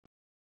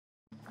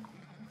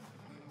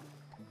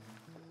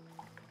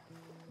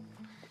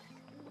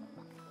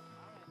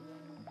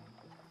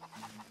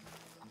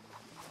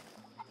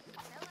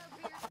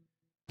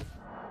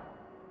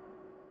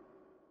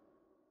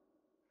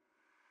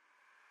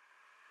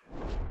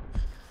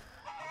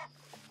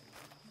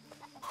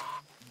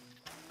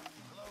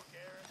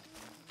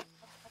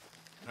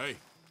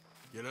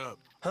Get up.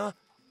 Huh?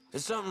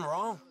 Is something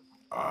wrong?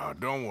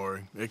 Don't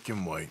worry. It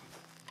can wait.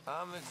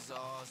 I'm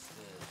exhausted.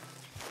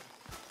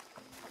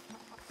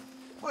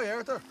 Hey,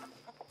 Arthur.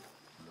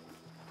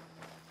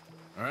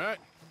 All right?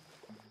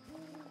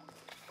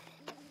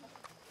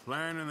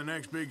 Planning the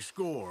next big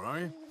score, are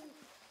you?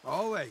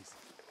 Always.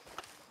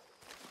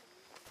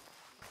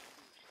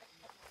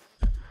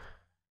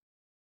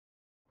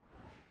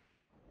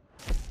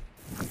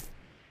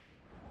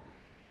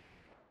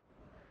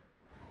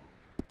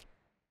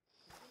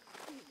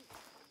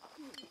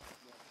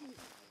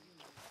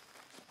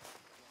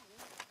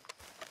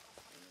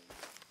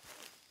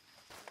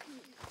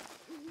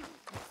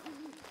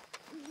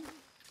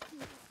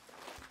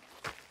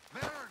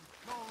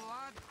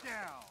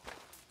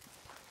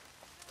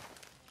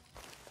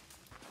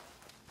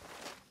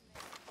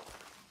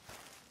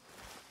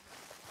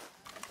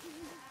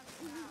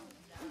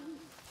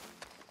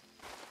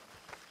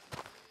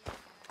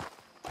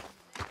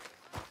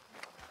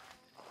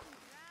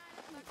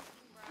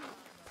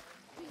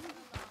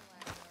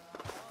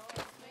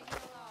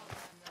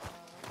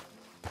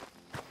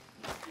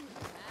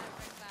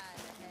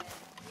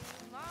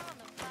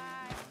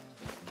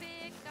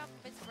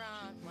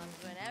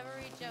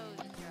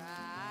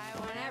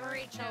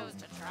 Chose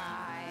to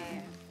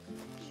try.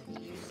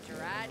 He used to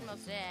ride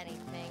most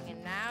anything,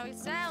 and now he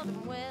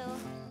seldom will.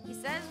 He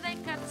says they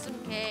cut some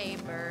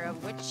caper,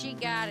 of which he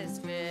got his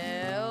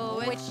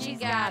fill,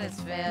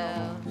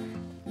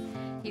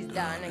 He's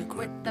done and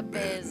quit the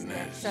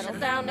business, settled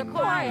down to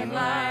quiet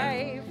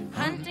life,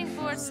 hunting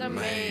for some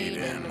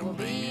maiden who will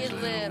be his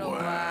little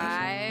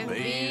wife,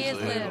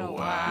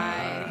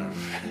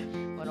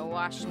 But to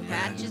wash and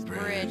patch his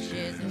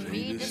britches and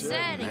feed the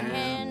setting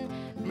hen.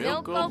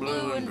 Milk old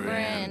blue and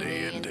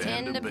brandy, and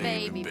tend a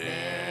baby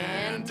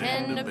Ben,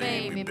 tend a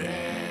baby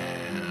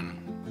Ben.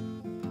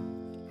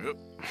 Yep.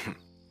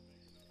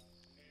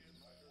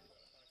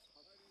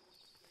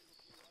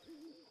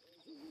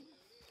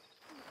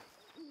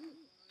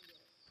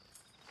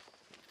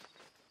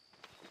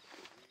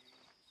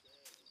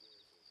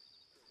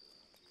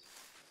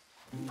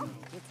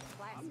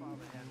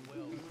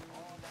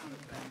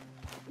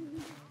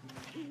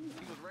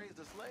 He was raised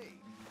a slave.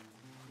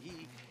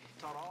 He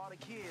taught all the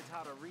kids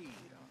how to read.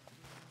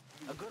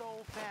 A good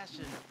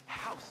old-fashioned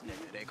house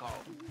nigga, they call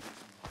him.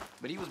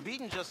 But he was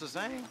beaten just the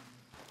same.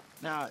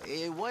 Now,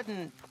 it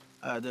wasn't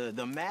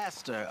the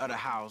master of the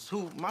house,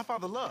 who my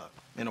father loved,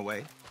 in a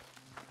way,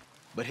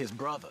 but his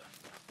brother,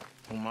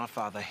 whom my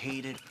father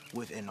hated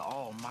with an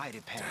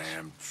almighty passion.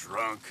 Damn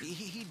drunk.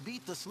 He'd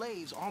beat the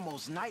slaves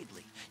almost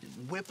nightly.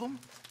 Whip them,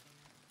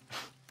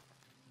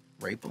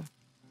 rape them.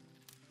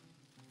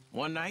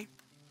 One night,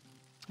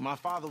 my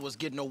father was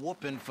getting a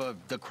whooping for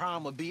the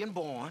crime of being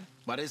born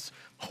by this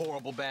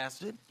horrible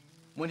bastard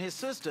when his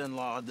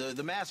sister-in-law,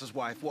 the master's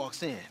wife,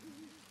 walks in.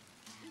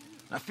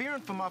 Now,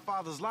 fearing for my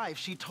father's life,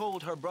 she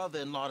told her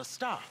brother-in-law to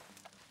stop.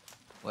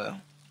 Well,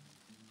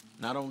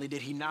 not only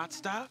did he not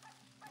stop,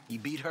 he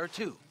beat her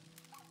too.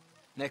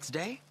 Next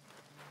day,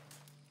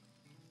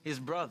 his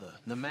brother,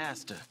 the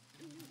master,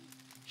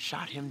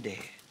 shot him dead.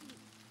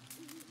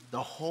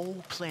 The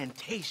whole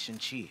plantation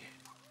cheered.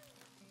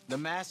 The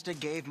master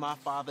gave my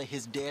father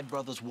his dead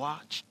brother's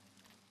watch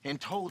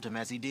and told him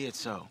as he did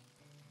so,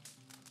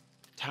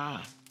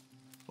 time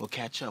will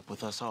catch up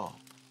with us all.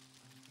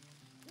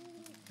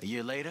 A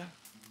year later,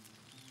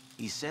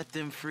 he set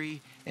them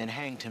free and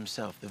hanged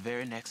himself the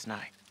very next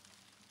night.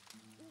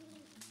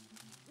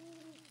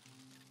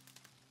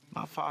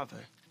 My father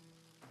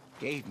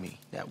gave me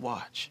that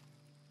watch.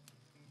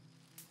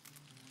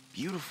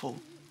 Beautiful,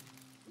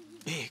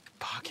 big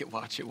pocket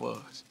watch it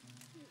was.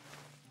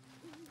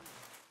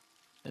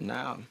 And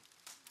now,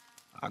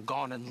 I've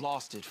gone and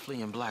lost it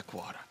fleeing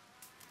Blackwater.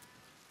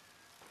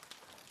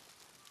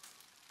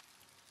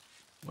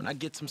 When I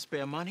get some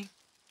spare money,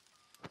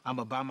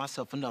 I'ma buy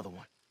myself another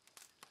one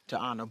to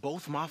honor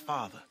both my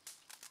father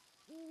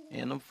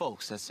and them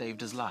folks that saved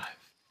his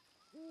life.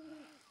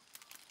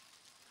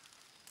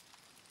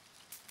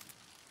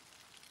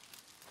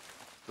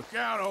 Look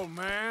out, old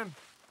man.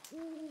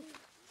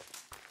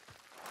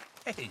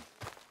 Hey.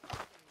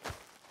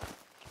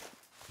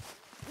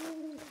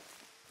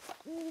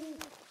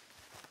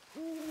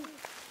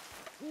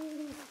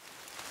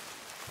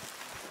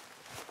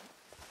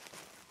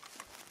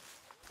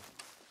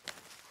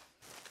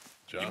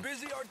 John? You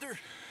busy, Arthur?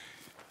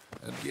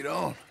 Let's get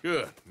on.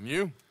 Good. And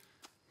you?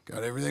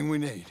 Got everything we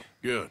need.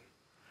 Good.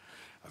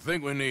 I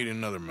think we need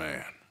another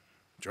man.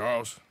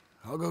 Charles?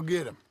 I'll go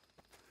get him.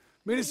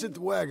 Meet us at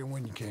the wagon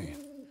when you can.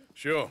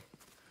 Sure.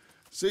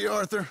 See,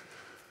 Arthur?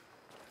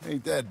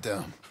 Ain't that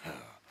dumb.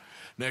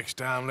 Next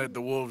time, let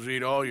the wolves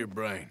eat all your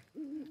brain.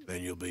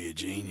 Then you'll be a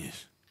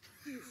genius.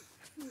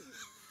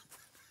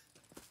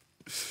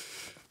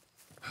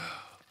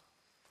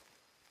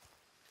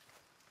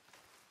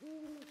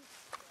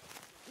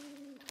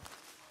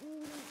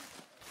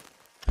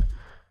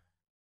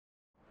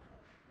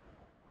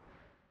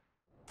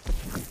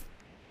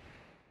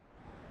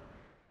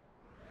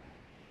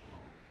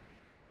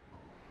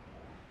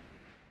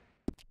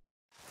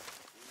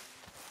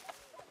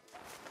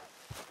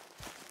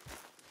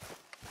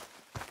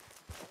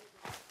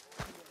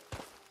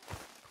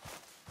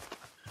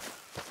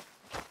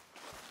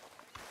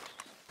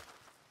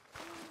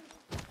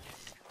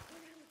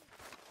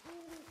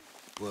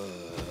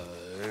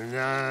 One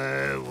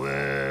night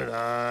when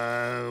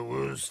I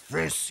was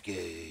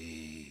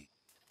frisky,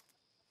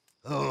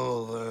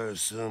 over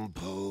some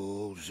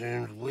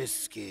potent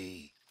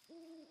whiskey,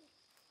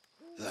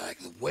 like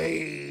the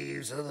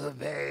waves of the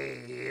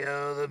Bay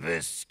of the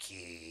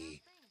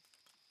Biscay,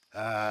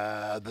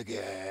 I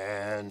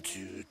began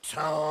to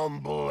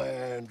tumble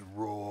and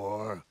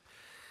roar.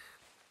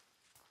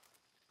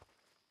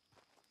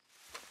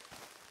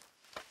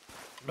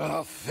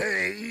 My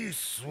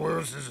face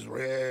was as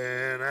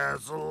red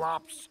as a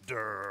lobster.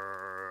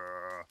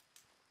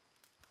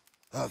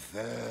 I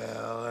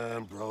fell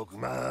and broke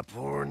my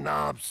poor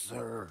knob,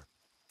 sir.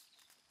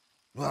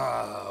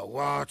 My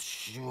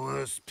watch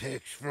was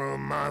picked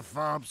from my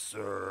fob,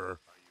 sir.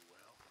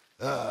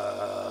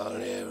 I'll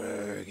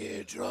never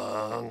get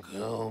drunk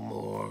no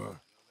more.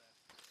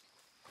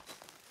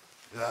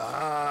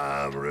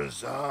 I'm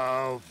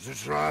resolved to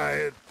try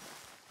it.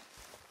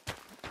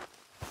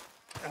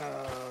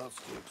 I'll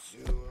stick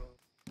to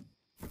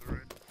a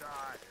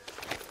diet.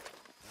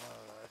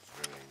 I'll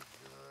drink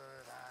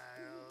good,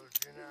 I'll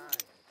deny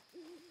it.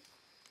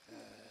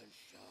 And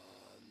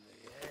shun the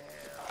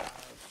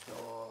ale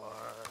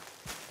store.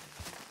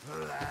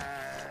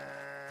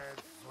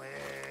 That's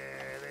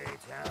where they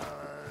tell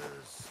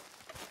us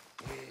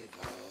it's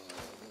all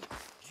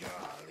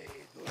jolly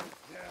good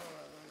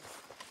fellas.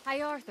 Hey,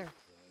 Arthur.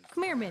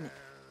 Come here a minute.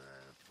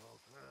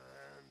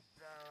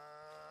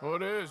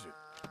 What is it?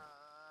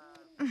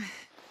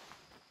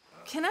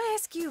 Can I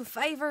ask you a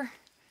favor?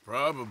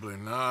 Probably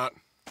not.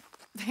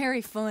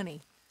 Very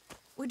funny.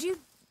 Would you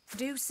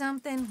do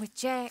something with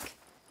Jack?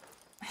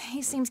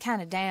 He seems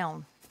kind of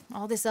down.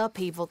 All this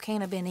upheaval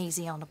can't have been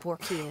easy on the poor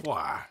kid.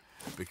 Why?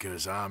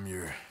 Because I'm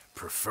your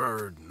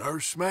preferred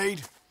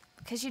nursemaid?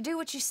 Because you do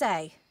what you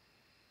say.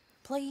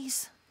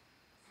 Please?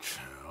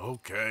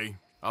 Okay.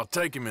 I'll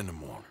take him in the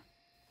morning.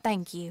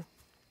 Thank you.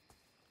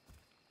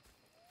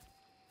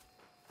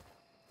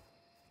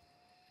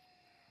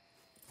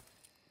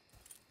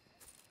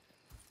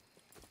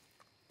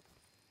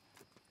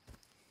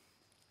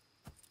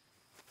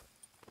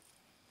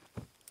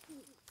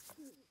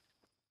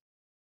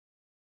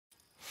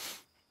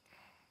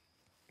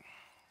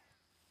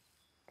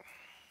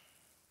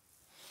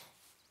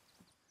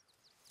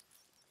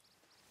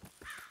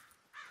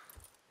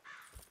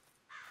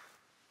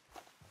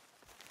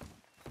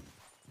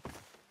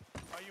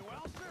 Are you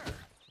well, sir?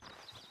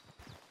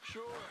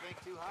 Sure. Think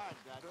too hard,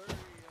 Dad. Very,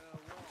 well.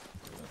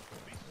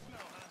 Piece of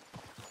snow, huh?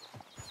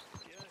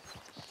 Yeah.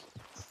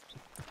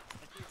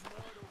 Like there's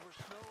mud over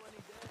snow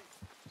any day.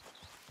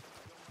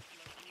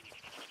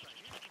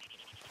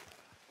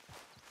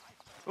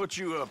 What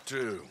you up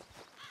to?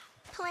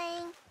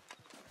 Playing,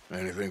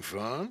 Anything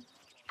fun?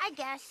 I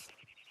guess.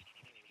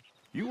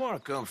 You want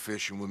to come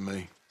fishing with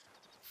me?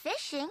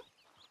 Fishing?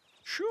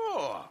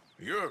 Sure.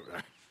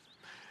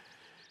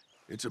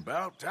 It's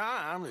about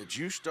time that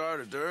you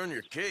started to earn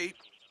your keep.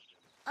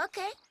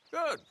 Okay,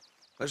 Good.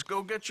 Let's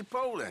go get your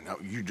pole then. Now,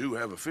 you do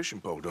have a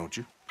fishing pole, don't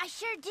you? I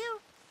sure do.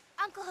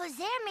 Uncle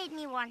Jose made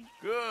me one.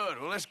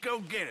 Good. Well, let's go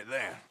get it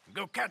then.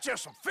 Go catch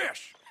us some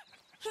fish.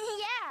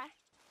 Yeah.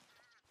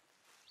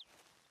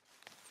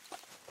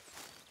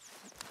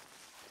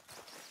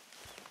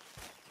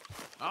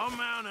 I'll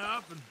mount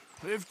up and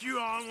lift you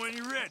on when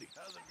you're ready.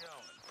 How's it going?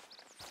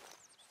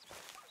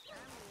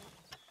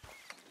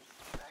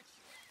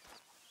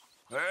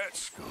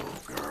 Let's go,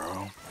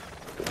 girl.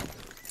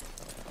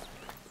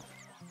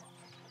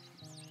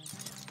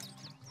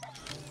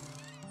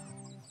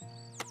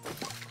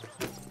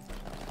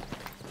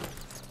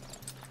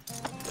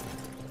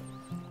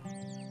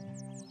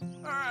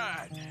 All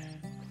right.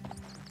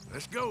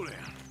 Let's go then.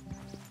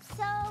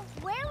 So,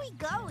 where are we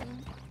going?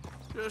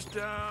 Just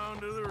down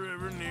to the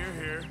river near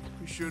here.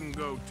 We shouldn't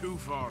go too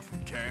far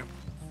from camp.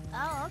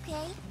 Oh,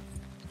 okay.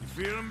 You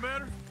feeling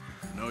better?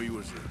 I know you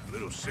was a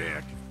little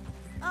sick.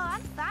 Oh,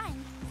 I'm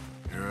fine.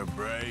 You're a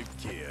brave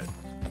kid.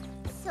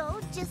 So,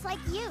 just like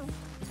you.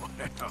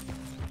 Well,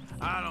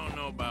 I don't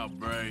know about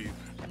brave.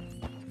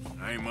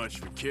 I ain't much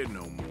of a kid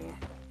no more.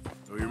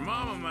 Though your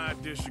mama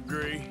might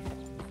disagree.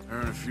 Her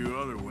and a few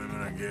other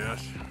women, I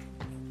guess.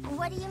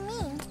 What do you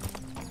mean?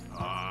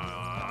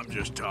 I'm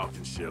just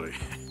talking silly.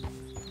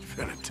 It's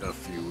been a tough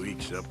few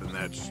weeks up in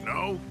that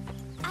snow.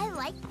 I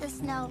like the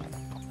snow.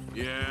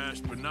 Yes,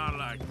 but not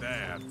like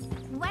that.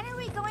 When are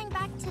we going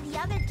back to the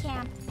other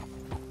camp?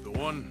 The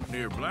one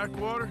near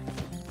Blackwater?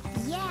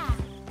 Yeah.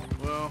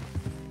 Well,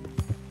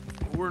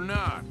 we're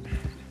not.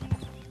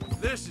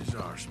 This is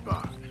our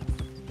spot.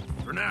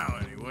 For now,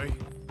 anyway.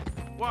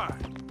 Why?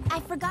 I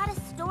forgot a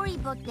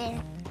storybook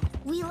there.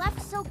 We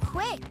left so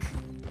quick.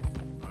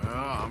 Well,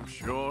 I'm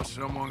sure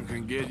someone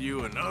can get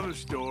you another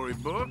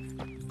storybook.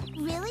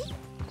 Really?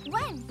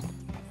 When?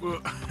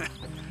 Well,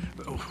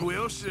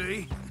 we'll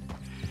see.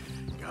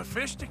 Got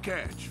fish to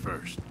catch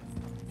first.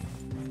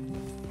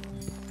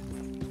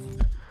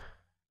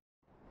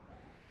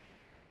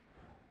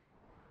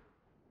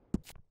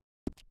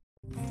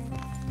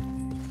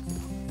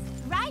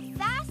 Ride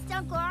fast,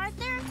 Uncle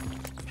Arthur.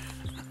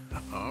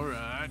 All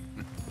right.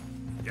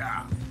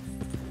 Yeah.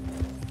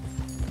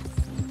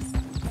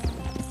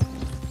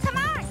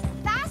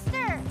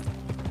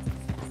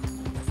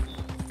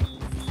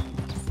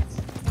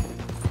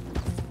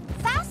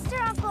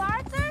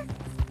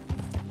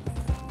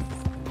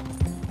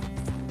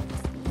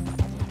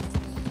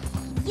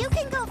 You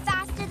can go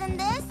faster than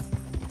this.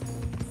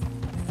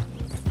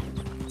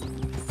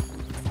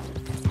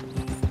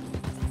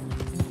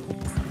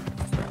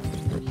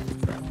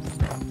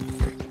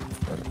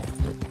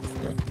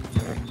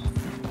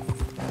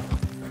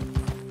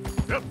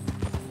 Yep.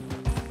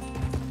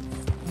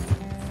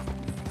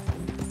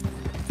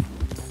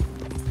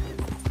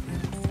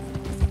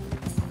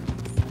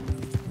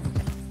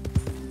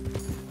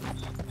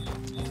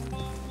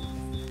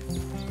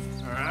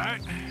 All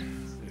right.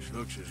 This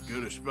looks as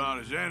good a spot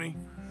as any.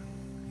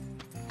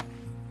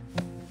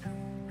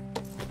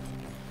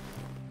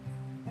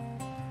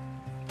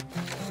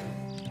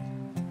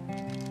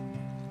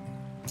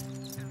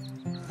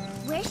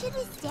 Where should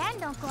we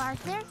stand, Uncle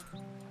Arthur?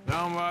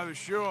 Down by the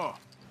shore.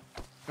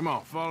 Come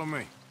on, follow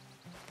me.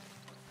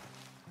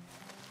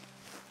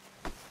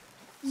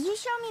 You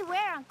show me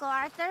where, Uncle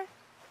Arthur.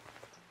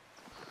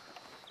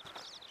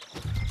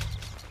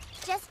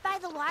 Just by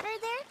the water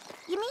there,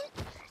 you mean?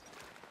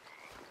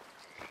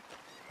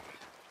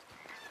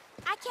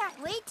 I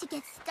can't wait to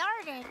get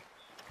started.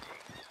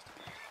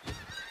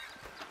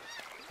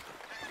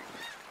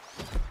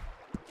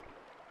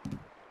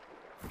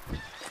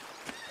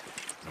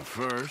 Now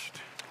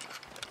first,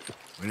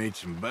 we need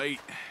some bait.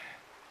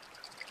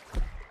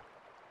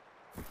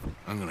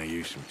 I'm gonna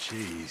use some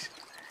cheese.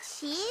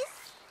 Cheese?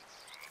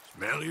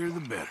 Smellier the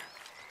better.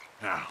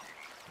 Now,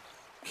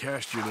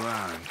 cast your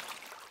line.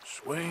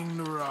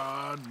 Swing the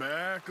rod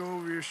back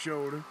over your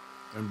shoulder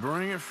and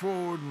bring it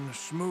forward in a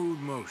smooth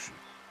motion.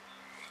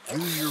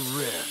 Use your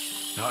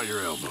wrist, not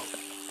your elbow.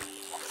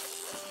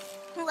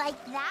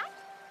 Like that?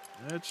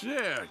 That's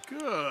it.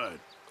 Good.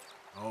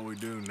 All we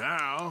do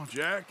now,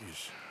 Jack,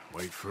 is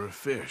wait for a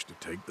fish to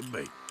take the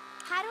bait.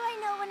 How do I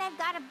know when I've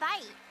got a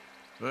bite?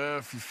 Well,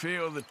 if you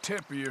feel the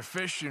tip of your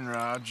fishing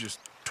rod just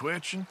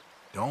twitching,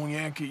 don't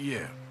yank it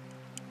yet.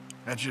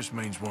 That just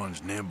means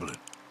one's nibbling.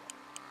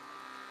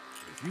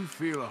 If you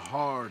feel a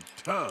hard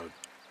tug,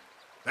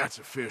 that's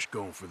a fish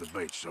going for the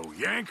bait, so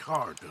yank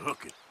hard to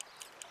hook it.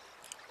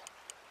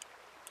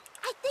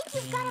 I think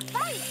you've got a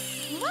bite.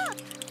 Look!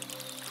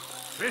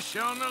 Fish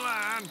on the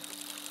line.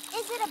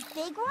 Is it a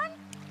big one?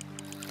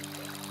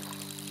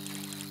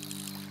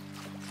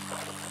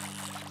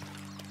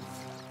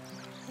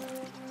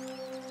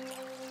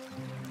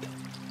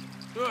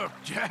 Look,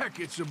 Jack,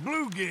 it's a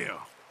bluegill.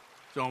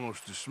 It's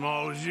almost as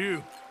small as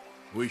you.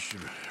 We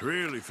should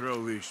really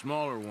throw these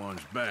smaller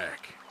ones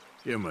back.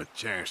 Give them a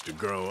chance to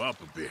grow up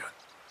a bit.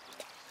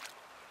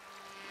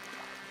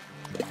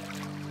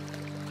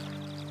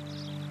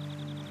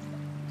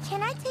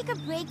 Can I take a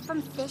break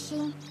from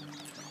fishing?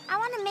 I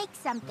want to make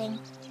something.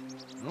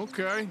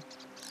 Okay.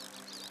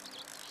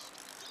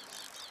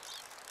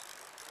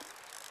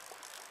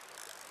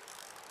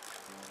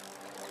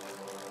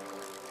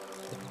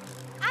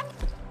 I'm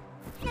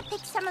gonna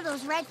pick some of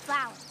those red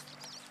flowers.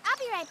 I'll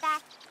be right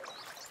back.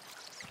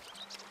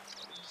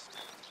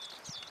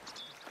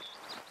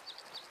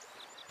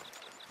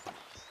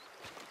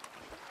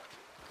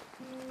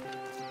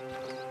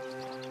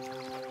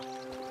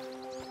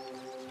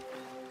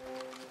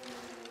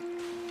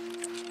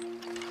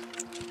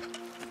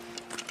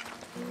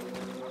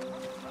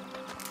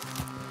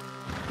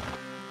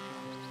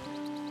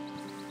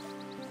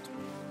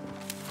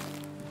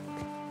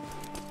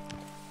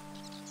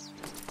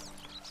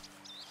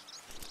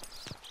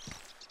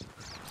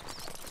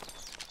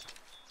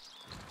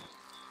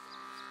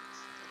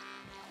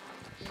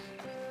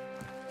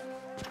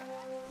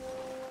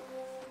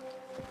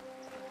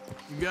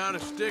 You gotta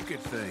stick at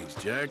things,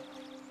 Jack.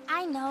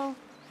 I know.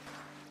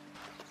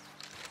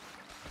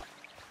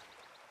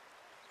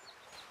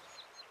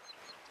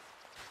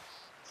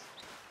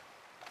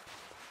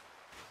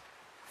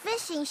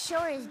 Fishing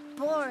sure is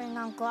boring,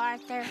 Uncle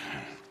Arthur.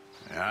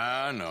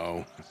 I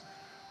know.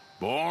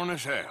 Boring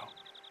as hell.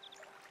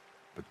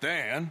 But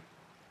then,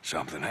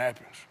 something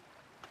happens.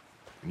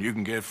 And you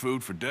can get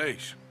food for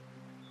days.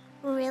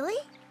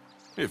 Really?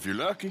 If you're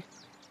lucky.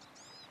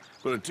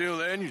 But until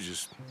then, you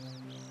just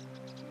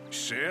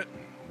sit,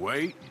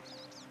 wait,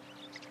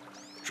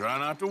 try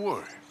not to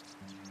worry.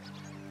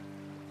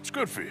 It's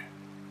good for you,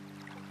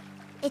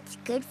 It's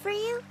good for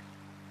you?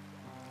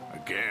 I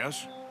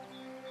guess.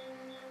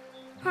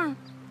 Hey,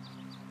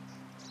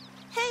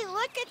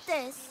 look at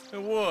this.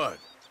 And what?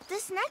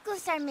 This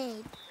necklace I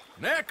made.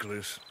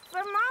 Necklace?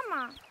 For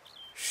Mama.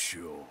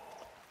 Sure.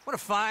 What a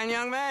fine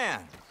young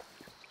man.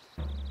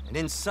 And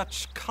in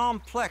such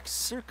complex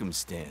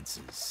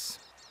circumstances.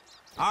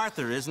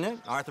 Arthur, isn't it?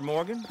 Arthur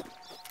Morgan?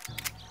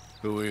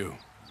 Who are you?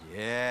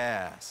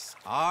 Yes,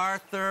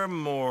 Arthur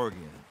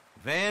Morgan.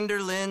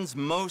 Vanderlyn's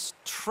most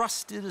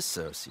trusted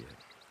associate.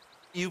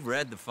 You've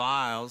read the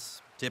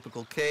files.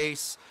 Typical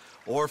case.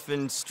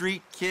 Orphaned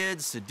street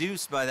kid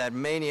seduced by that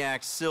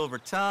maniac's silver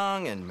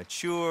tongue and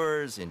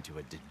matures into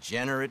a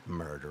degenerate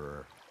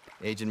murderer.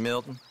 Agent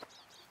Milton?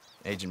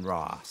 Agent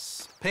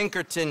Ross.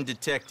 Pinkerton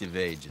Detective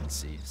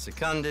Agency,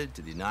 seconded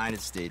to the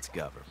United States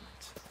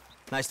government.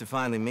 Nice to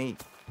finally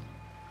meet.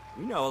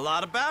 We know a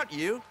lot about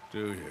you.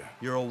 Do you?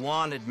 You're a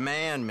wanted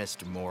man,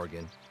 Mr.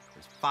 Morgan.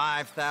 There's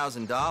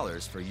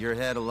 $5,000 for your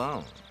head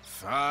alone.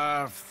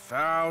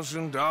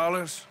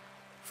 $5,000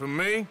 for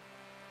me?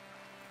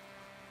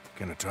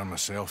 Can I turn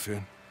myself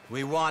in?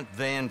 We want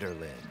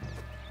Vanderlyn.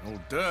 Old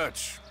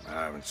Dutch. I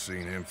haven't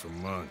seen him for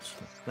months.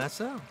 That's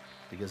so.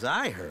 Because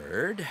I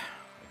heard a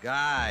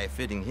guy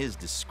fitting his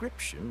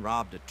description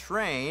robbed a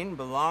train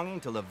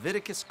belonging to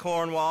Leviticus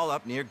Cornwall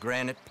up near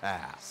Granite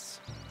Pass.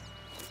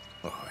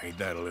 Oh, ain't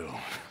that a little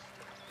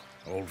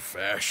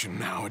old-fashioned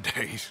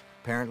nowadays?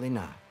 Apparently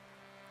not.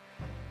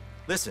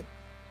 Listen.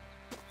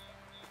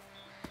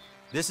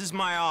 This is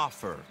my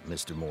offer,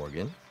 Mr.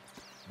 Morgan.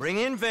 Bring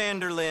in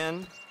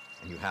Vanderlyn,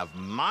 and you have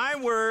my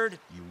word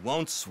you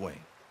won't swing.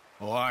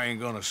 Oh, I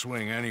ain't gonna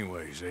swing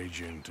anyways,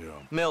 Agent,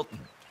 Milton.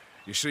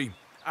 You see,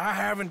 I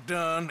haven't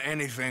done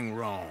anything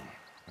wrong,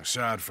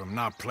 aside from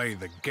not play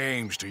the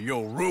games to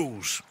your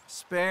rules.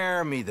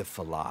 Spare me the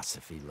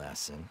philosophy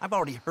lesson. I've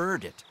already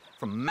heard it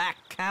from Mac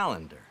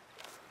Callender.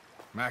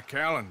 Mac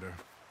Callender?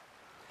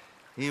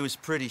 He was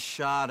pretty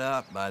shot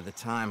up by the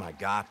time I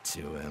got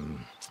to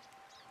him.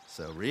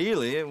 So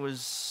really, it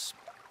was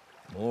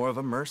more of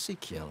a mercy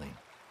killing.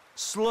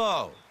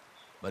 Slow,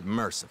 but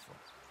merciful.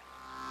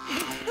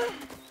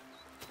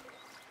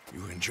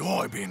 You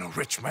enjoy being a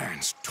rich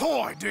man's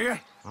toy, do you?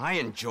 I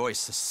enjoy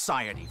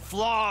society,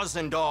 flaws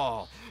and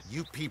all.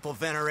 You people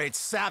venerate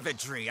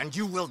savagery, and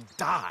you will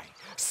die.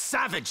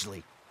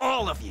 Savagely,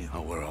 all of you.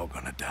 Oh, we're all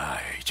gonna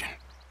die, Agent.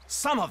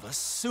 Some of us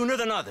sooner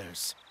than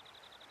others.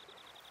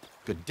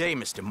 Good day,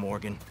 Mr.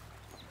 Morgan.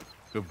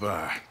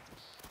 Goodbye.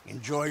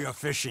 Enjoy your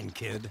fishing,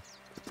 kid,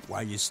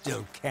 while you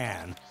still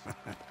can.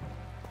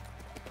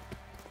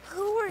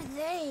 Who are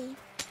they?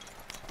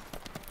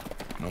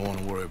 No one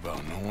to worry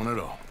about, no one at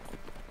all.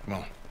 Come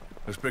on,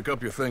 let's pick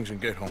up your things and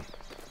get home.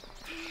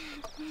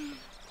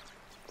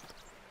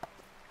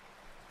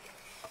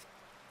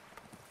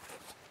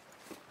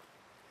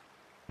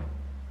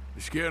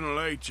 It's getting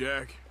late,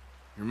 Jack.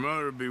 Your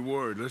mother'll be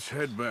worried. Let's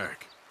head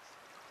back.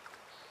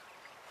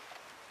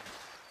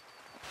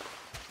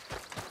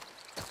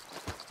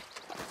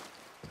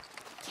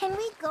 Can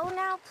we go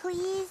now,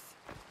 please?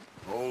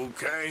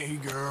 Okay,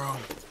 girl.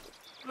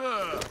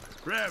 Look,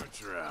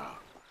 rabbits are out.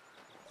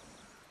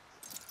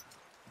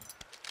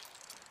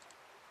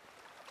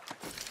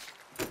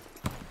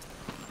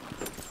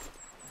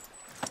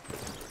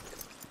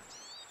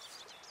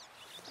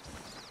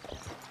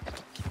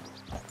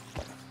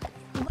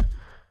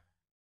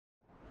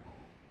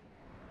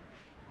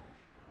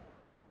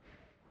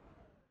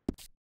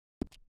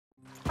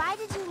 Why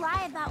did you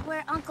lie about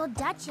where Uncle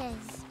Dutch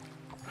is?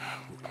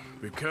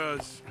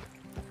 Because...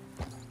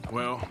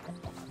 well...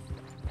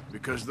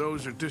 because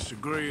those are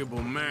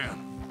disagreeable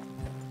men.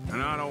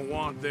 And I don't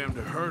want them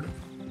to hurt him.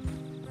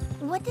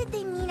 What did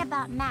they mean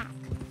about Mac?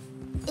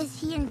 Is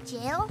he in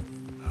jail?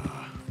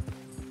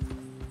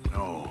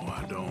 No,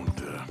 I don't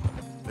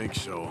think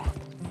so.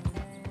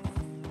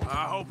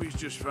 I hope he's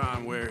just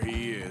fine where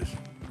he is.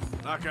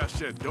 Like I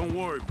said, don't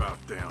worry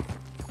about them.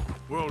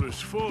 The world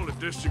is full of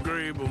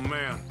disagreeable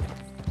men.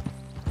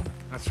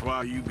 That's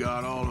why you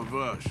got all of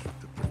us,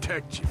 to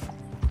protect you from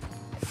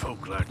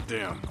folk like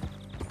them.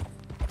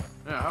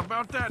 Now, how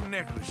about that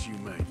necklace you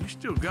made? You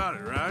still got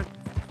it, right?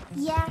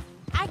 Yeah,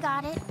 I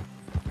got it.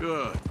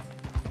 Good.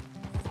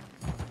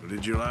 Well,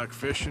 did you like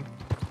fishing?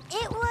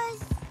 It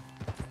was...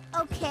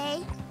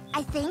 okay,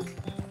 I think.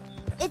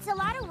 It's a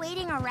lot of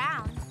waiting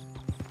around.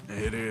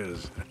 It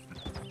is.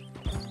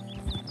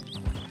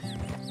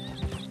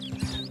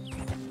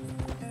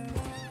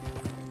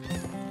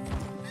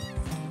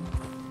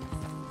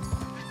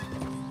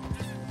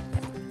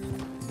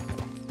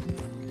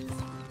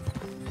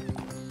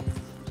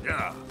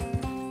 Yeah.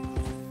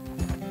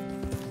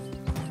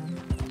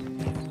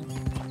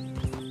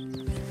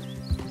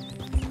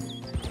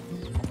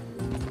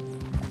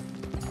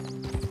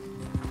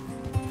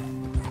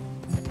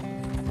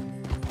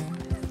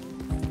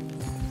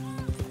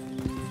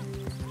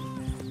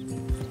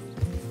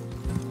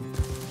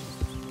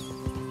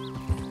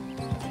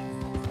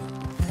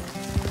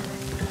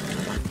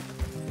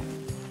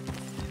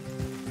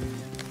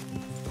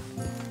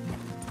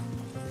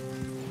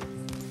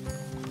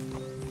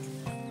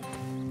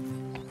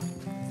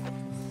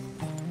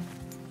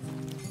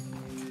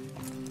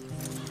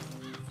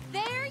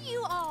 There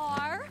you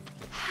are.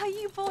 How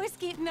you boys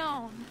getting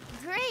on?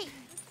 Great.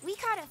 We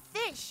caught a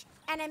fish,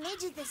 and I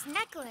made you this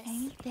necklace.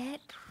 Ain't that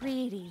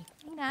pretty?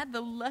 Ain't I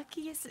the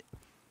luckiest?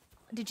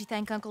 Did you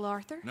thank Uncle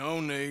Arthur? No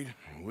need.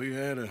 We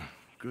had a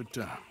good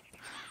time.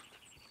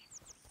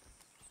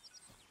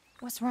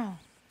 What's wrong?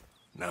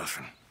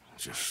 Nothing.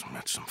 Just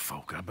met some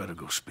folk. I better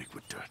go speak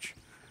with Dutch.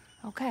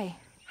 Okay.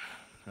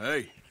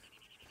 Hey,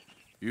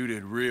 you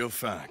did real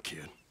fine,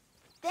 kid.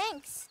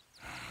 Thanks.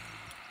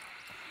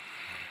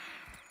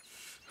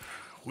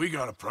 We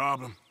got a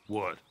problem.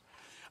 What?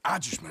 I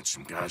just met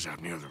some guys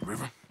out near the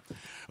river.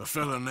 A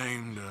fella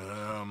named,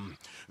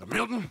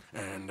 Milton,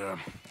 and,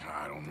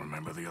 I don't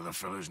remember the other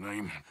fella's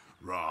name.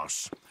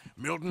 Ross.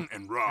 Milton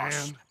and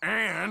Ross.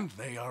 And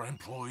they are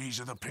employees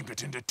of the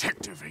Pinkerton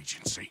Detective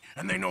Agency.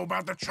 And they know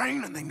about the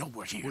train, and they know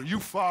we're here. Were you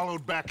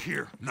followed back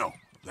here? No,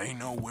 they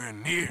know we're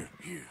near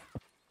here.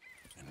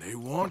 And They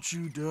want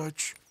you,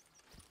 Dutch.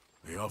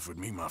 They offered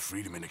me my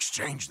freedom in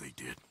exchange, they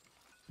did.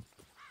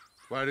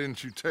 Why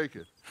didn't you take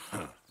it?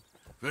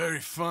 Very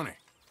funny.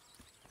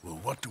 Well,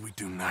 what do we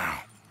do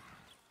now?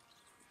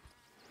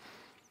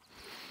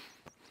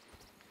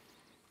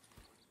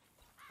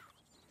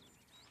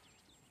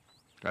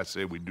 I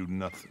say we do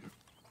nothing.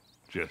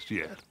 Just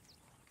yet.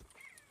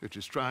 They're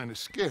just trying to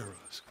scare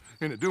us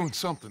into doing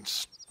something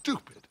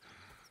stupid.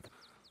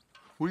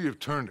 We have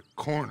turned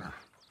a corner.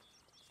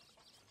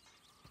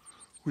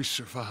 We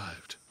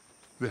survived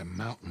them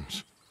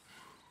mountains.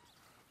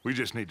 We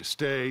just need to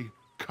stay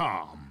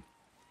calm.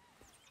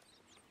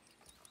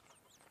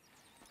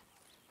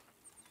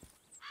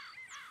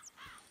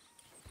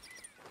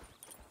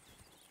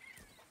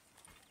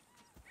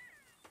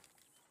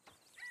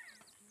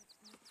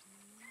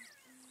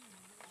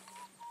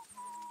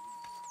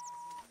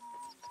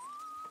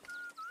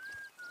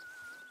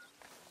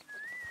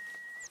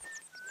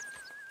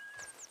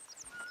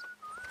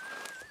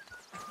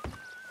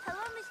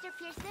 Hello, Mr.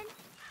 Pearson.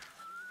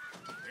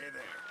 Hey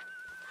there.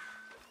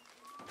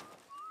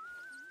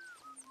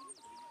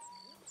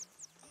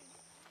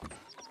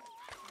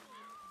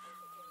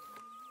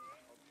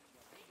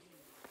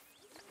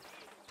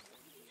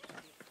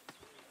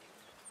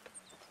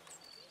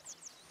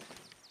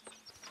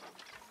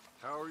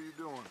 How are you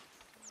doing?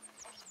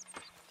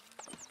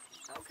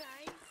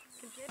 Okay,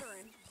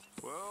 considering.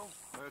 Well,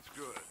 that's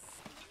good.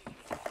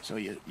 So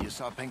you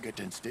saw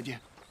Pinkertons, did you?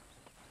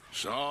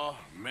 Saw,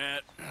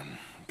 met, and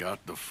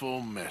got the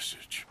full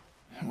message.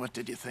 What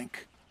did you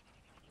think?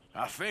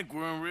 I think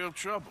we're in real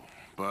trouble,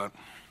 but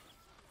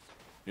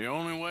the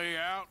only way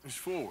out is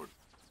forward.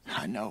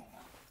 I know.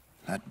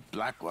 That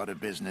Blackwater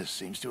business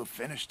seems to have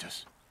finished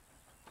us.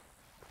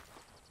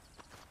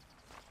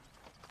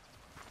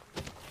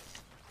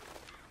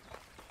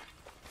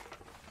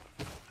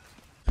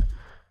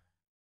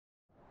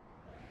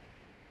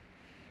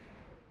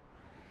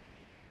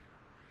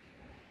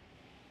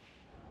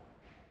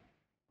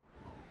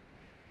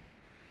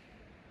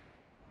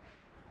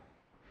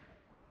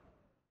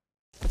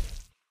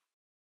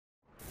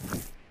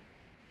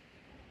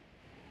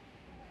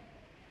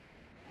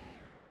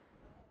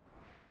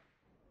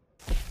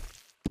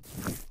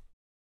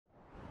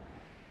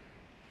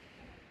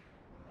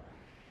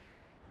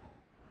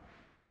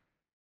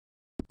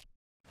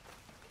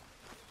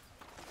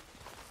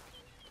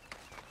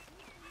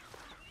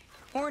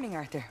 Morning,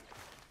 Arthur.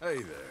 Hey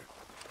there.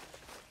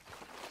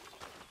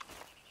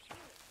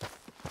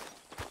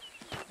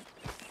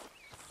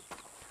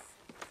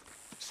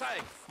 Say,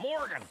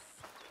 Morgan!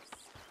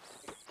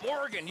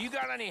 Morgan, you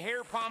got any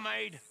hair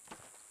pomade?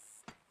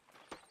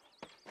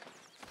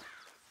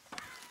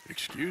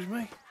 Excuse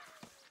me?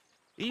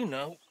 You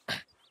know,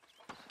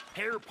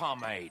 hair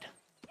pomade.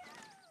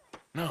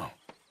 No.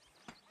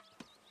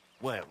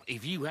 Well,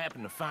 if you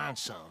happen to find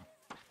some.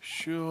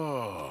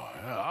 Sure.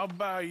 I'll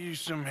buy you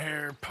some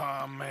hair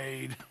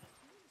pomade.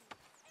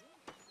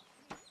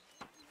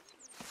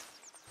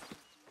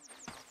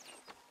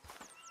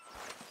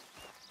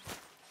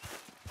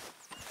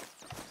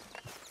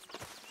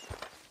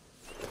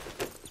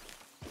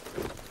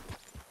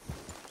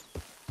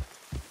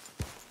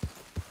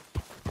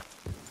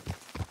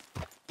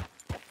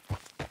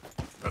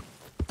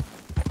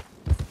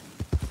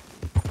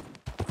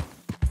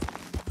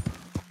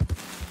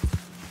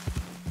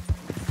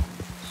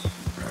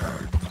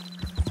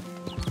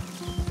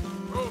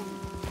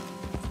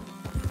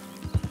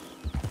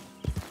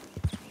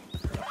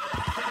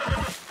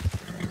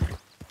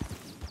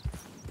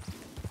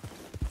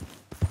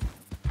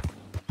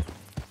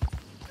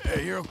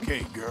 Hey, you're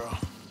okay, girl.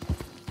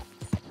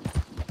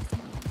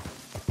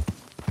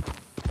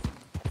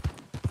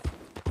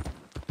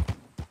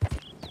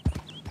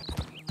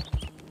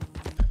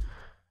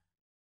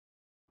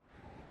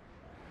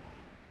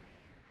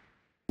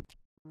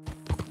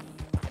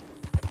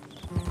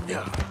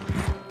 Yeah.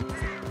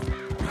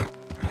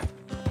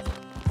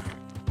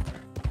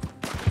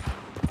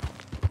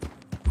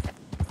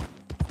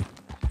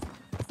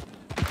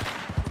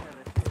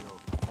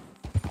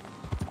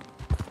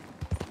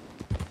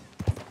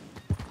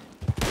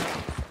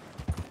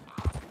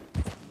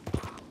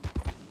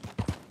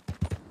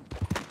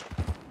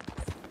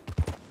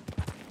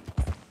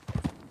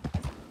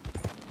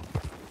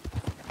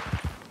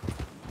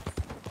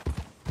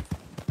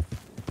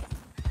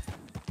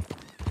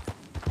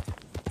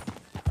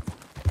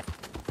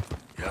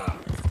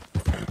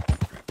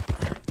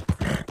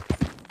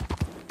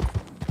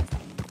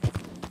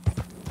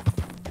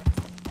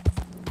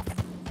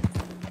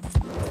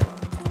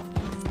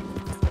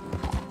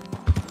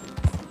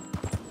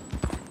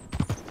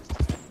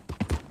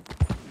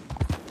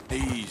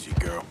 Easy,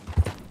 girl.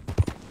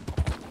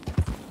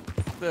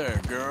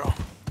 There, girl.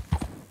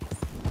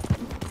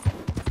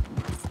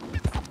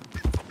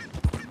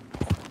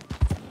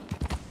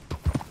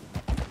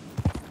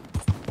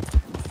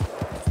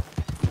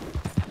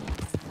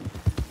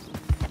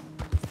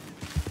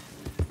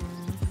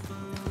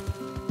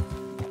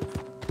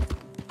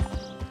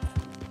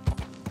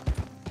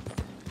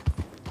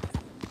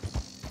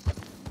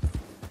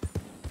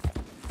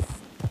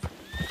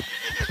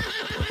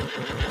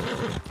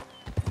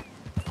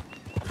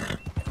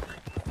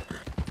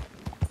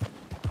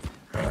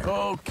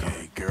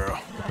 Okay, girl.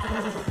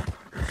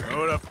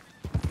 Throw it up.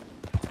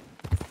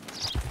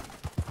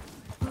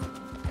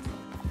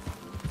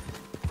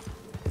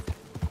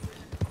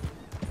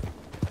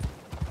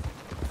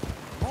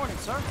 Morning,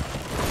 sir.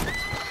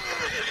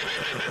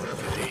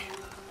 Okay.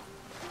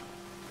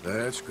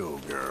 Let's go,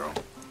 girl.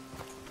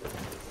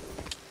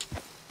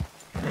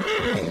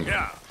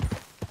 Yeah.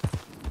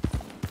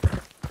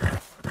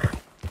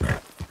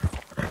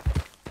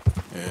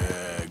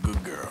 Yeah,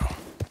 good girl.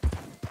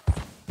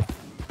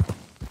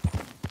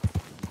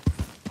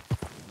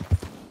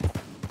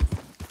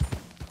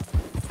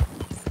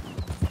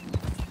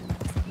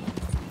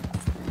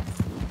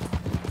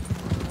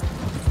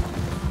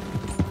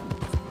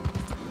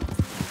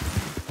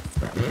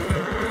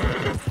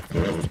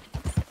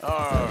 All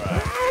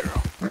right,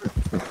 girl.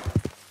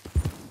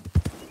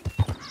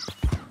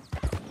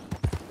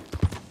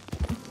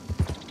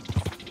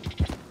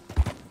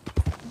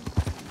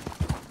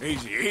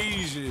 Easy,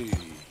 easy.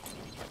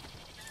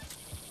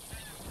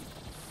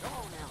 Come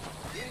on now.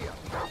 Giddy up.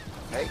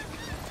 Hey.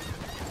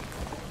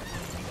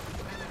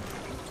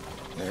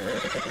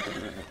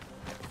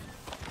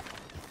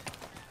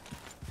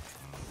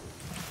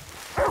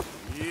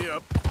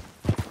 Yep.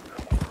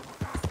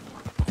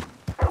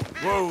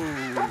 Whoa,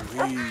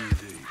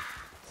 easy.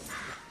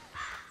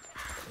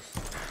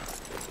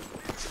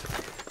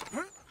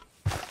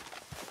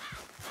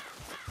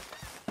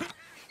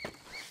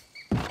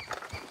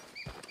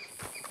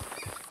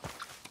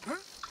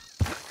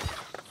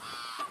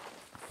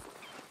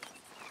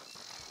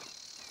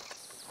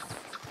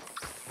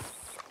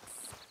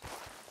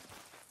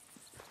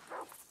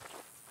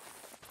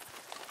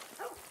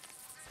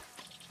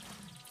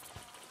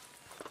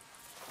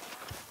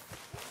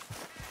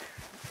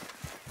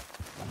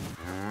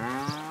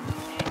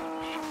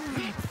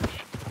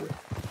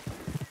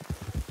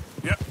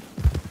 Yep.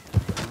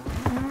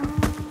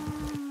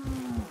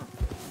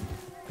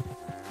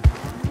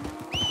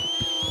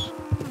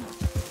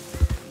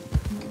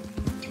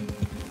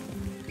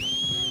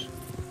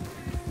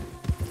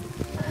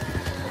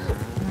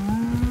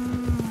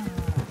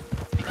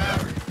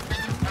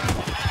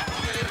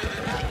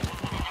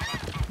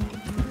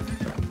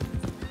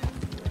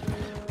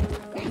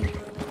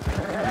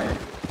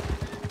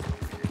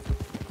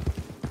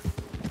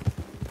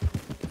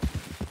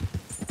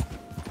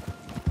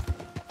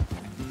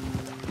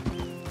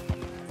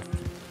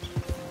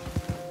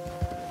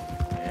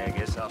 Yeah, I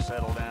guess I'll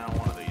settle down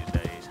one of these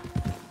days.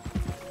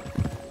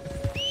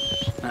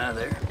 Hi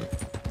there.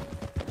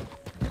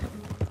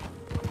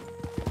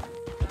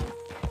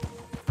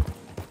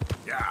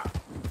 Yeah.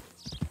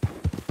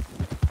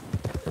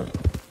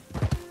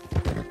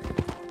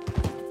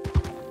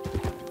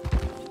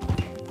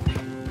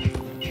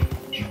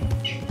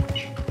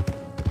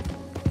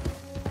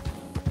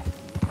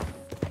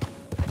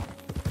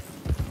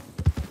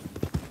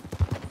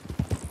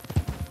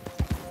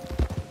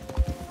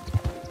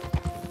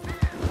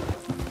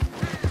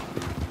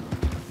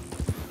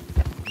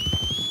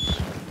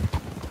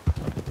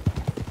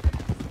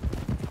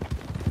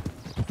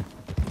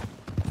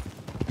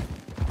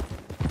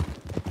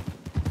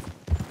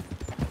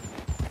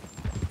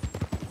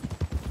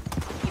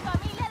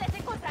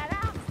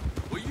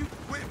 Will you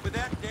quit with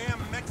that damn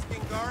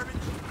Mexican garbage?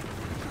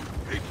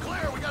 Keep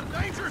clear, we got a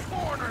dangerous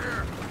foreigner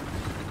here.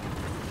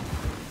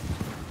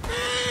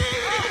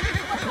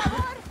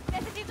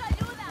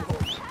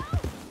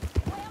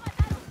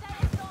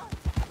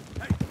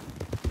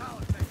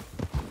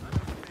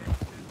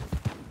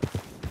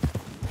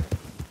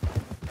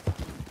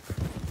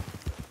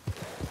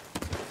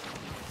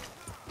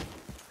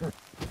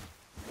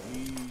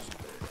 Easy.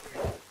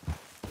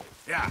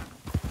 Yeah.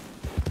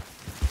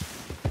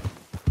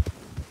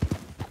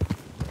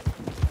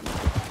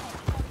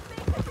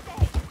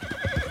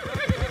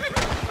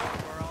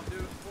 Or I'll do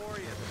it for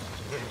you.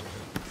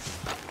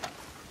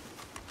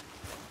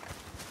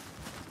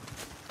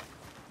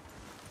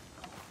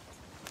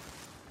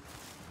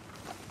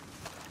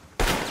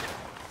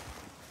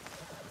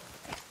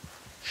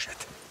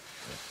 Shit.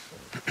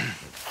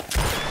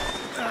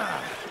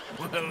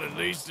 Well, at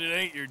least it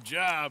ain't your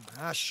job.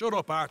 Ah, shut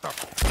up, Arthur.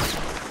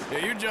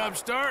 Yeah, your job's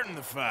starting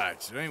the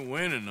fights. It ain't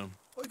winning them.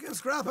 I can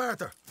scrap,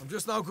 Arthur. I'm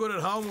just not good at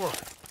homework.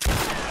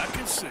 I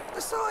can see.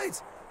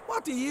 Besides,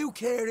 what do you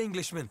care,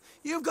 Englishman?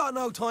 You've got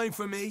no time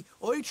for me.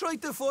 I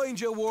tried to find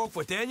you work,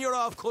 but then you're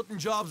off cutting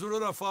jobs with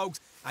other folks,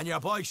 and your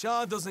boy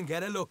Sean doesn't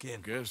get a look in.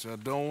 Guess I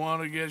don't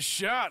want to get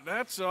shot,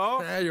 that's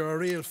all. Ah, you're a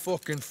real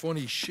fucking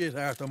funny shit,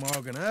 Arthur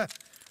Morgan, huh?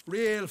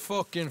 Real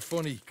fucking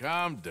funny.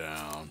 Calm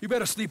down. You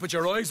better sleep with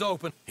your eyes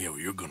open. Yeah, well,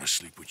 you're gonna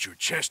sleep with your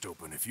chest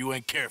open if you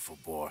ain't careful,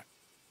 boy.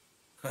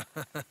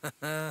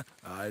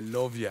 I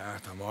love you,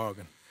 Arthur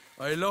Morgan.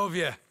 I love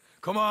you.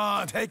 Come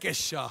on, take a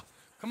shot.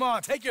 Come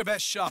on, take your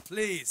best shot,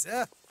 please,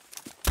 eh?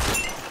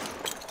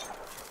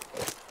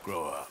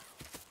 Grow up.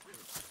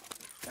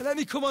 And let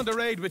me come on the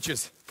raid with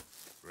yous.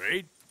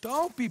 Raid?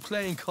 Don't be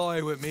playing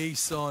coy with me,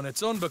 son.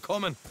 It's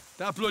unbecoming.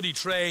 That bloody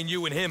train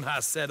you and him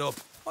has set up.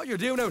 What you're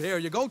doing out here,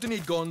 you're going to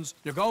need guns,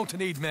 you're going to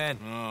need men.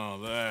 Oh,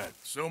 that.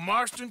 So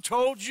Marston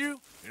told you?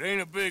 It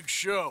ain't a big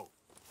show.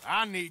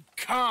 I need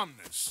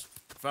calmness.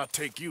 If I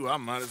take you, I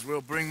might as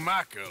well bring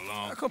Micah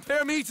along. Now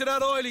compare me to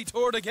that oily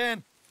turd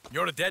again.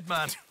 You're a dead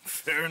man.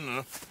 Fair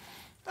enough.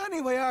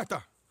 Anyway,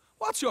 Arthur,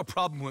 what's your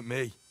problem with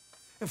me?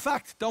 In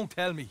fact, don't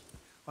tell me.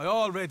 I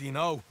already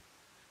know.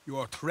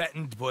 You're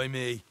threatened by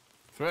me.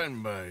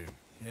 Threatened by you?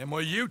 Yeah,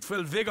 my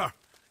youthful vigor.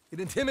 It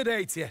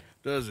intimidates you.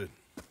 Does it?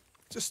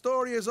 It's a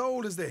story as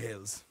old as the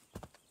hills.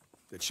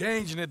 The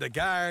changing of the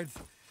guard,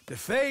 the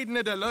fading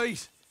of the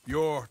light.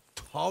 You're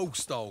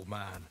toast, old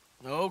man.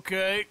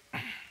 Okay.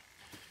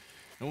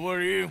 And what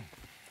are you?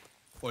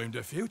 I'm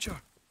the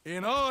future,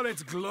 in all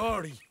its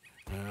glory.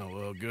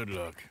 Well, good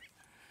luck.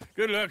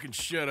 Good luck and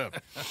shut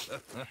up.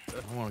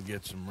 I want to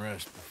get some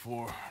rest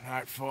before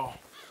nightfall.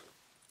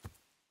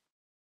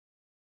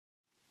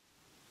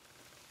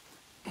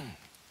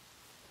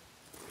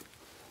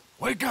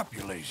 Wake up,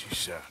 you lazy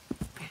son.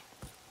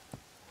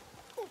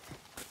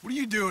 What are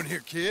you doing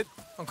here, kid?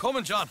 I'm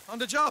coming, John. On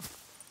the job.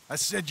 I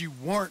said you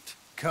weren't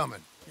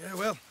coming. Yeah,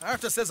 well,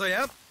 Arthur says I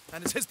am.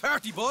 And it's his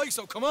party, boy,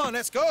 so come on,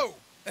 let's go.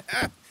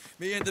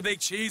 Me and the big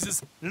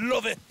cheeses.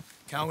 Love it.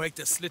 Can't wait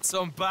to slit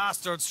some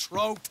bastard's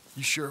throat.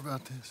 You sure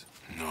about this?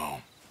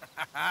 No.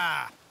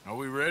 Are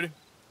we ready?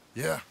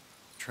 Yeah.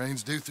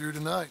 Train's due through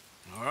tonight.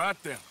 All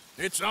right, then.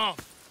 It's on.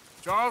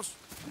 Charles?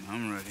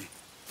 I'm ready.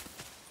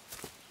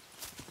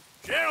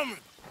 Gentlemen,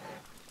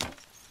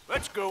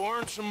 let's go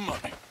earn some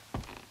money.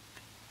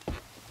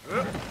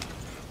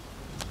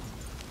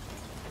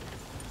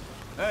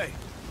 Hey,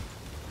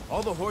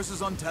 all the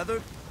horses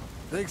untethered?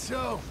 Think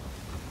so.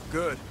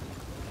 Good.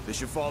 They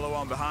should follow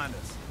on behind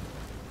us.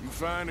 You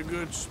find a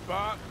good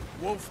spot,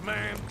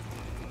 Wolfman?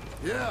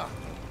 Yeah.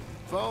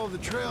 Follow the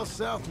trail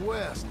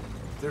southwest.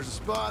 There's a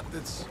spot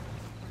that's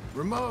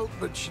remote,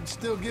 but should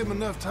still give them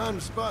enough time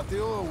to spot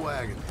the oil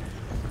wagon.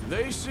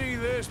 They see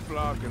this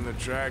blocking the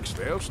tracks,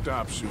 they'll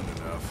stop soon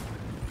enough.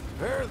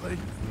 Apparently.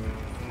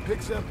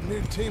 Picks up a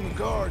new team of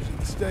guards at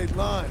the state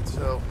line,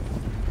 so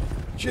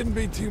shouldn't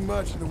be too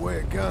much in the way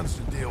of guns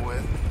to deal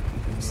with.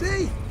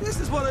 See, this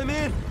is what I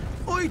mean.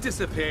 I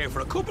disappear for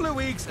a couple of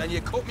weeks and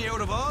you cut me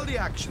out of all the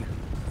action.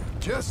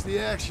 Just the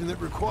action that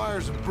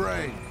requires a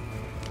brain.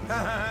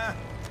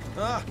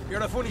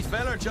 You're a funny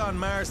feller, John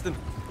Marston.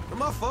 From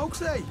what folks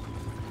say,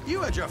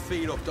 you had your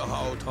feet up the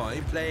whole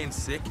time, playing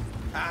sick,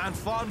 and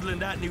fondling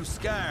that new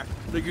scar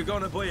like you're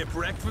gonna buy a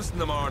breakfast in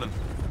the morning.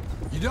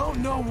 You don't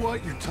know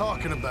what you're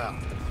talking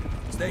about.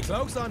 Stay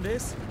close on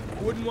this.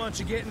 Wouldn't want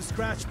you getting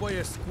scratched by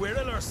a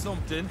squirrel or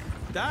something.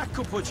 That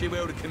could put you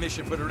out of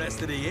commission for the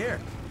rest of the year.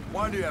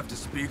 Why do you have to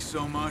speak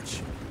so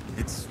much?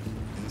 It's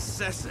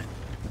incessant.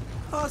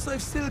 Plus,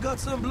 I've still got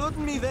some blood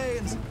in me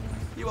veins.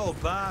 You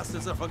old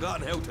bastards have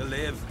forgotten how to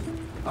live.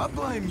 I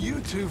blame you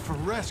two for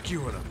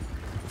rescuing him.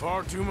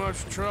 Far too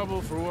much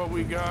trouble for what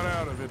we got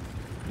out of it.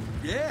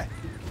 Yeah,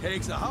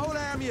 takes a whole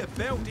army of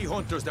bounty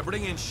hunters to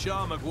bring in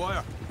Sean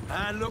McGuire.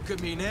 And look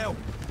at me now,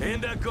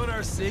 in the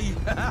gunner sea.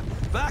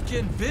 Back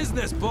in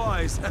business,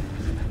 boys.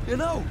 You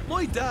know,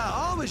 my dad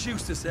always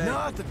used to say...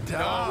 Not the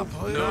dad,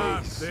 please.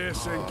 Not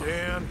this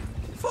again.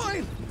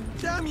 Fine.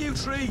 Damn you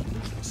three.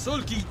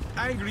 Sulky,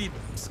 angry,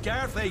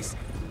 scarface.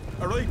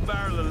 A right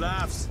barrel of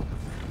laughs.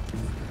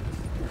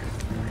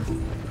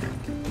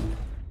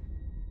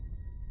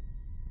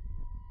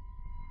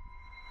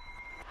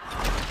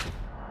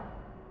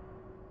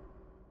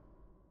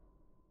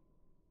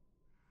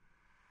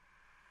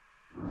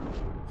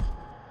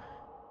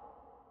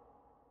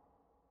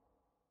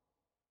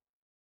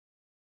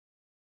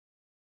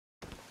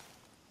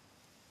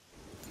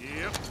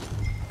 Yep.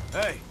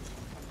 Hey,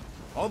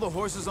 all the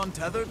horses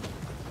untethered?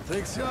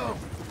 Think so.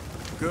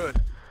 Good.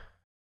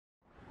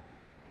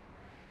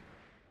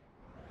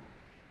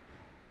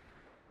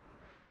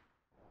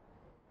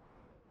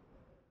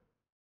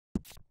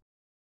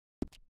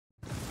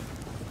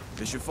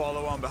 They should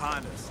follow on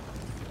behind us.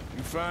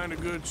 You find a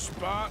good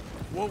spot,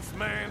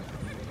 Wolfman?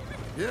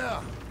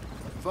 Yeah.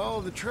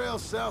 Follow the trail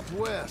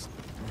southwest.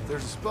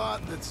 There's a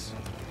spot that's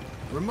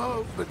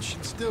remote, but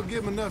should still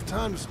give them enough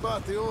time to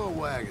spot the oil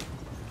wagon.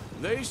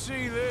 They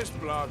see this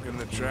blocking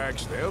the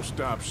tracks, they'll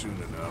stop soon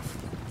enough.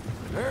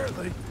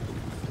 Apparently.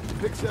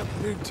 Picks up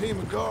a new team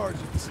of guards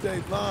at the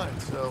state line,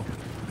 so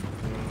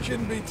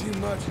shouldn't be too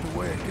much in the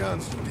way of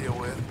guns to deal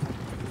with.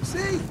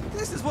 See,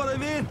 this is what I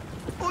mean.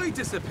 I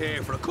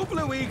disappear for a couple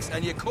of weeks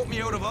and you cut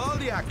me out of all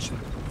the action.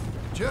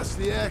 Just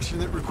the action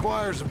that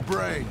requires a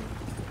brain.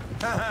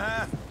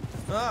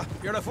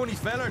 You're a funny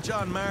feller,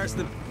 John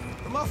Marston.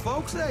 From what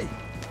folks say,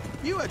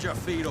 you had your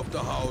feet up the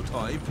whole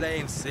time,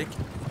 playing sick,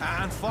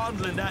 and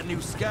fondling that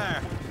new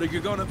scar like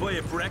you're gonna buy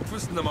a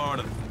breakfast in the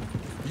morning.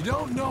 You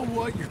don't know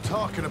what you're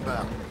talking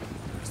about.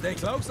 Stay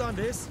close on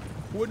this.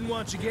 Wouldn't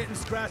want you getting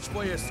scratched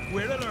by a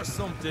squirrel or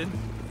something.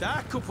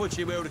 That could put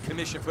you out of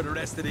commission for the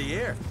rest of the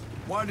year.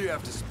 Why do you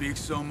have to speak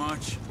so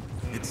much?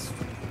 It's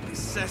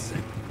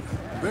incessant.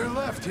 They're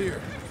left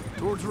here,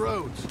 towards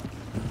Rhodes.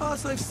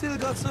 Plus, I've still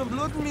got some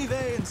blood in me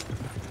veins.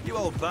 You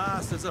old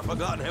bastards have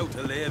forgotten how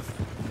to live.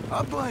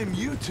 I blame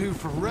you two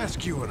for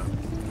rescuing them.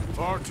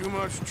 Far too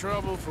much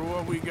trouble for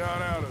what we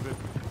got out of it.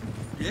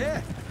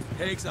 Yeah,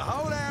 Takes a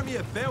whole army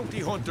of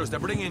bounty hunters to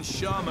bring in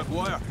Sean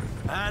McGuire.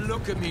 And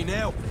look at me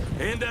now,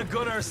 in the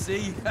gunner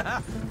sea.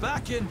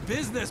 Back in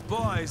business,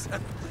 boys.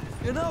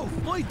 You know,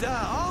 my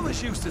dad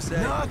always used to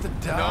say... Not the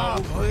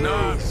dog, please.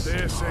 Not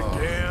this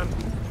again.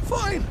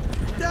 Fine.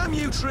 Damn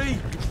you three.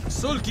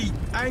 Sulky,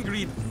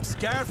 angry,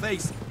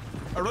 Scarface.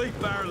 A right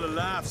barrel of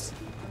laughs.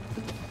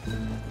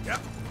 Yep.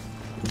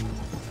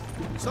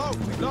 So,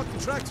 we blocked the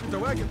tracks with the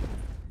wagon.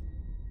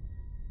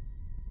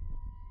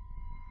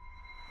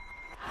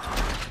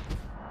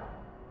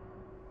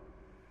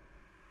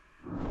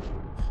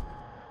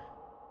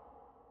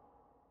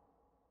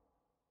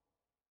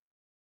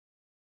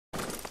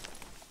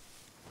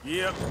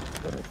 Yep.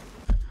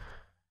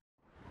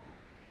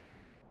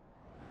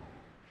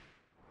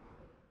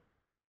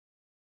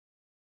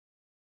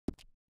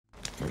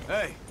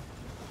 Hey,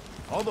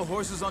 all the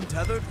horses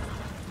untethered?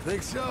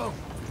 Think so?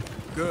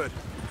 Good.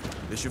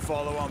 They should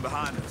follow on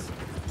behind us.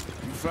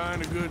 You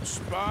find a good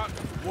spot,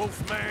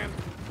 Wolfman?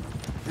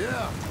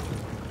 Yeah.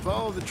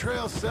 Follow the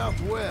trail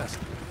southwest.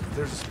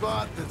 There's a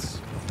spot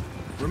that's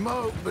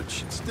remote, but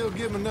should still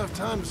give them enough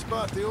time to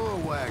spot the oil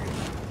wagon.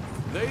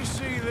 They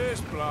see this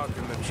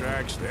blocking the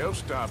tracks, they'll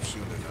stop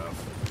soon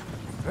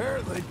enough.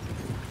 Apparently,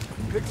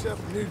 picks up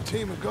a new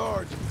team of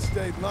guards at the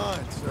state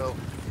line, so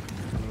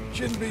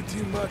shouldn't be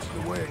too much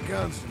in the way of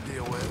guns to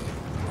deal with.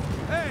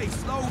 Hey,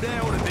 slow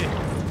down a bit.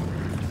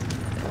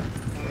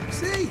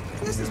 See,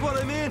 this is what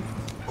I mean.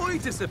 I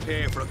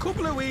disappear for a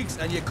couple of weeks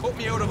and you cut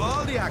me out of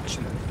all the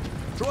action.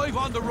 Drive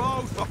on the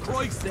road, for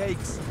Christ's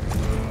sakes.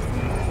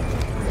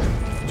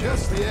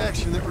 Just the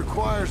action that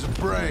requires a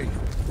brain.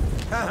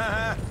 Ha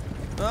ha.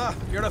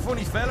 You're a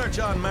funny fella,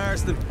 John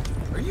Marston.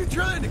 Are you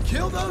trying to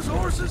kill those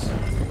horses?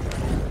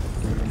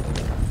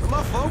 For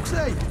my folks,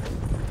 eh?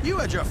 You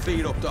had your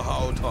feet up the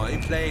whole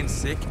time, playing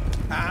sick,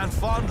 and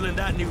fondling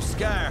that new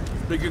scar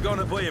like you're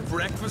gonna buy a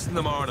breakfast in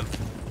the morning.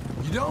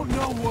 You don't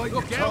know what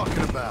you're out.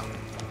 talking about.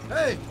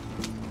 Hey,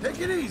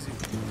 take it easy.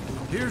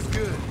 Here's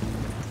good.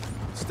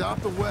 Stop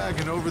the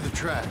wagon over the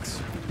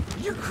tracks.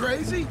 You're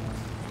crazy?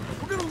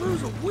 We're gonna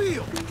lose a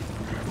wheel.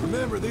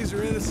 Remember, these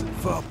are innocent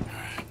folk.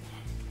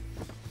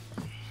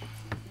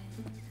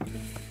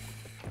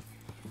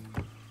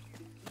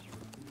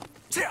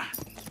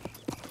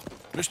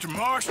 Mr.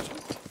 Marston,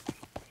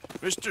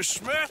 Mr.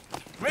 Smith,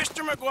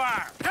 Mr.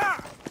 McGuire,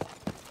 ha!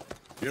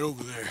 Get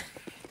over there.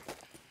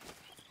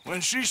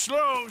 When she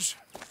slows,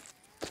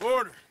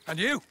 order. And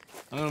you?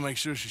 I'm gonna make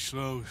sure she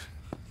slows.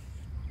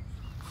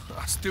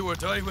 Let's do or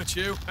die with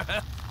you.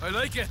 I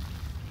like it.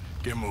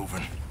 Get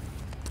moving.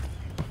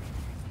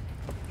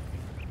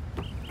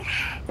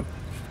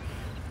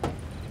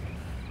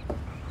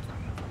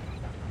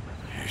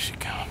 Here she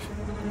comes.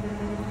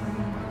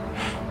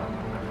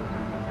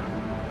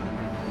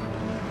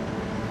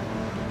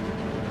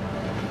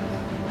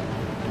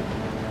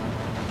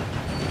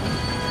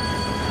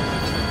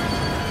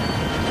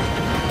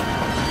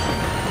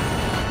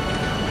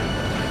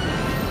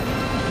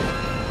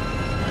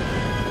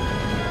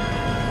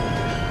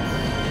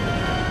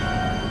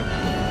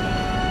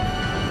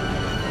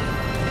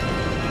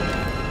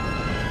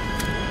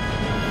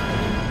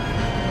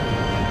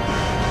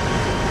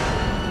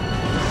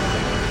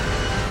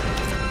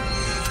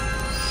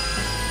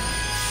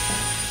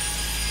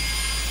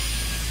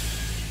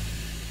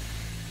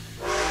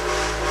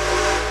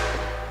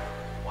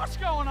 What's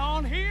going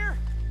on here?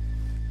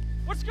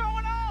 What's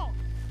going on?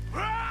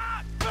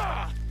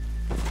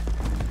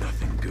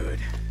 Nothing good.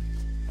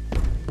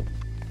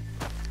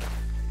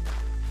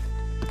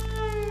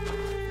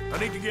 I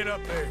need to get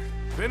up there.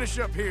 Finish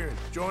up here and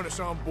join us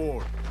on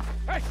board.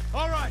 Hey,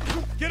 all right,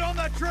 get on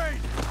that train.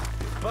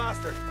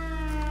 Bastard.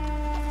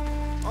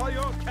 All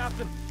yours,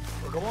 Captain.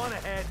 We'll go on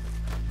ahead.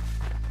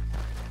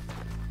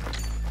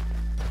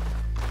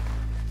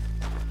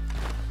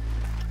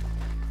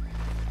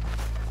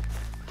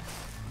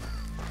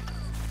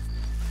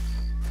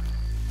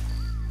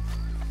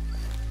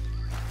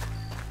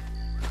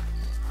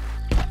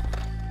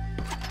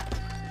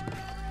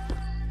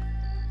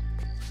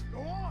 Go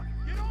on,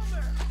 get on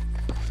there.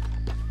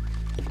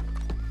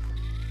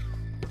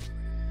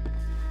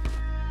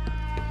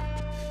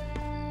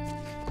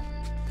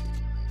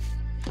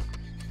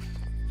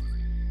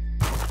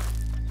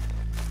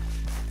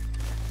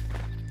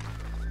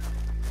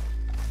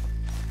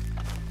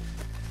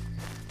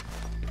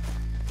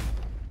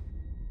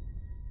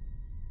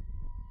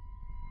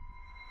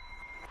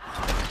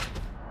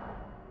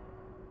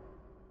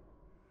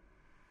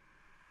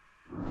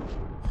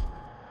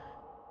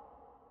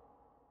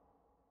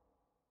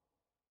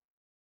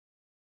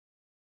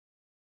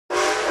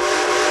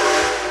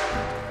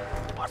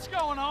 What's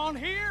going on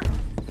here?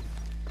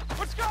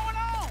 What's going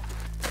on?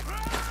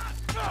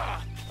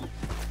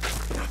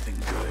 Nothing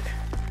good.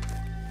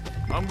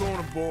 I'm going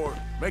aboard.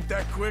 Make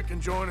that quick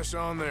and join us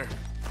on there.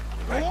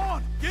 Go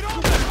on, get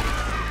on there.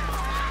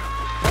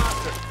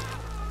 Bastard.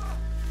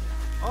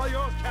 All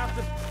yours,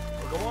 Captain.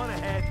 We'll go on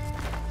ahead.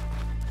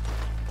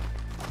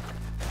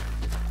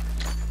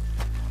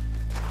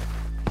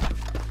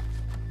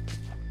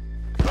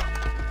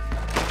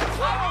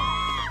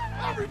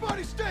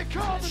 Everybody stay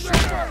calm and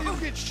everybody will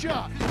get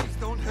shot. Please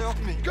don't help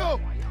me. Go!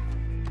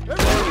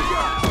 Everything you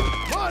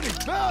got! Money,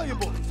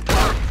 valuables!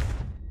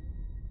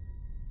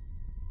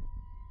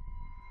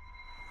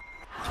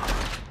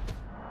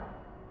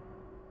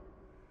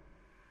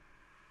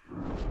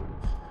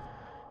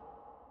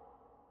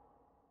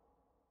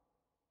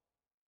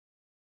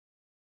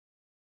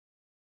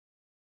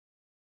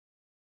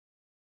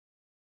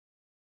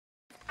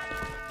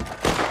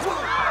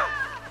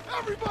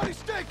 Everybody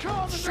stay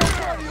calm and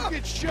nobody will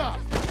get shot.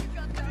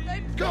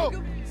 Go!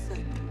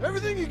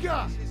 Everything you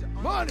got.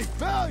 Money,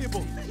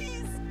 valuable.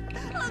 Please,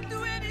 I'll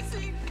do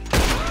anything.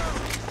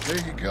 There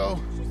you go.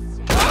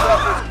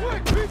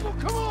 Quick, people,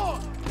 come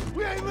on!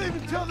 We ain't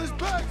leaving till this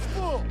bag's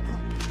full.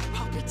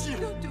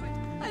 Don't do it.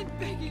 I'm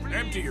begging you.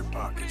 Empty your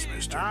pockets,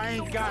 mister. I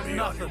ain't got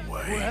nothing.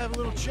 We'll have a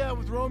little chat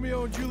with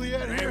Romeo and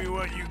Juliet here. Give me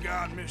what you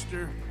got,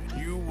 mister,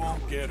 and you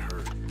won't get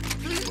hurt.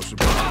 What's the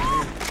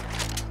problem here?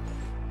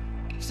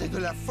 C'est de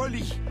la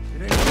folie.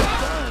 It ain't worth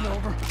dying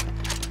over.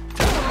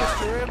 Tell him,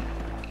 Mr. M.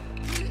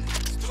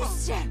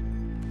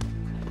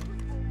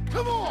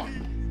 Come on!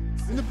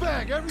 In the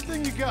bag,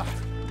 everything you got.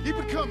 Keep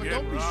it coming, Get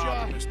don't be robbed,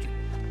 shy. mister.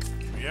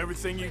 Give me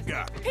everything you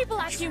got. People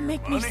like you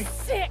make me Money?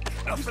 sick.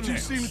 Nothing You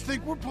else. seem to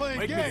think we're playing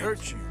Make games. me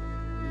hurt you.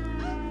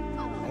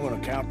 I'm gonna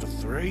count to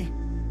 3.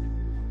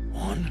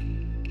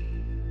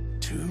 1,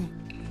 2.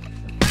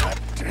 God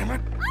damn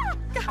it.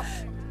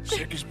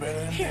 Sick is better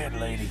than dead,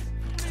 lady.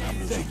 I'm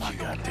losing my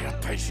goddamn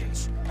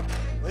patience.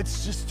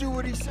 Let's just do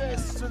what he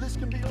says so this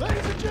can be...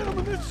 Ladies and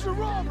gentlemen, this is a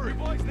robbery.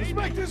 Let's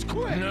make this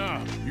quick.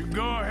 No, you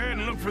go ahead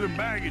and look for the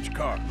baggage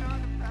car.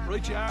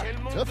 Right, you are.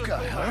 Tough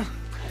guy, huh?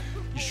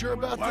 You sure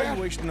about Why are that?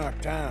 you wasting our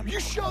time?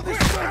 You show this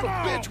son of a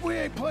bitch we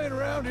ain't playing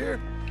around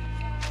here.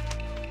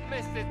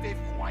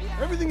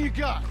 Everything you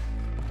got.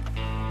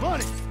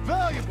 Money,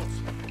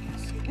 valuables.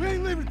 We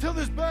ain't leaving until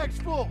this bag's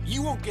full.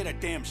 You won't get a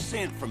damn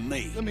cent from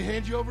me. Let me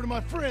hand you over to my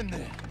friend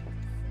then.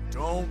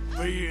 Don't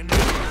be an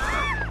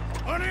idiot.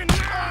 Honey,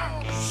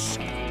 now!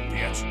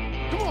 Yes.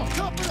 Come on,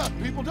 tough it up,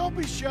 people. Don't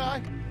be shy.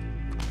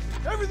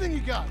 Everything you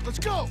got. Let's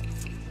go.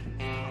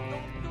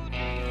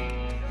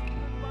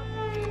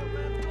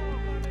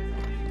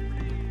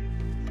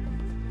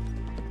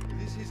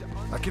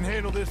 I can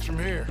handle this from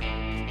here.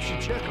 You should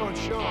check on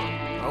Sean.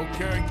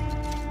 Okay.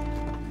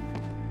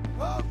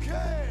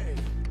 Okay.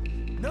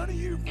 None of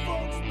you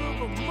folks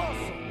move a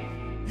muscle.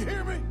 You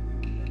hear me?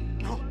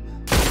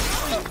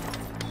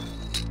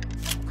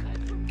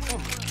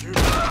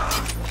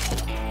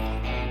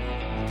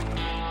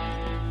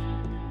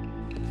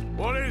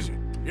 What is it?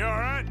 You all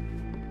right?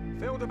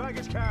 Fill the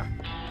baggage car.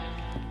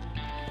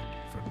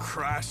 For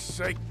Christ's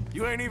sake,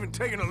 you ain't even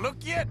taking a look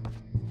yet?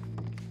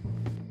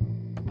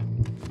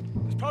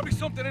 There's probably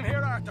something in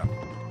here, Arthur.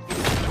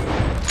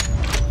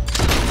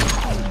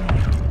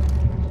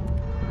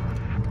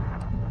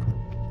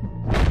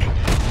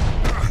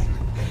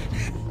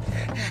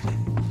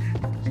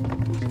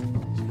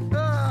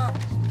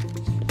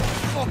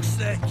 Fuck's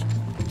sake.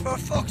 For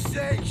fuck's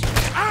sake.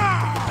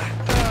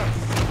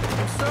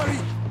 I'm sorry.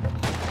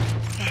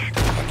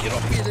 Get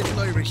up here, little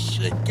Irish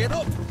shit. Get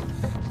up.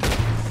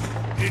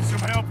 Need some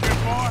help here,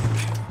 boy?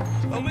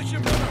 I'll miss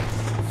your brother.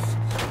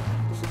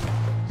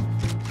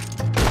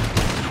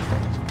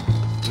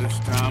 This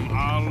time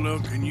I'll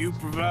look and you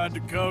provide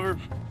the cover.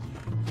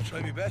 I'll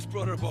try my best,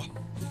 brother, but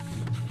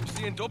I'm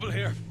seeing double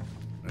here.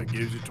 That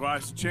gives you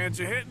twice the chance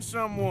of hitting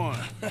someone.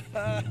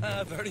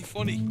 Very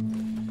funny.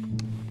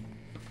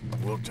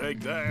 We'll take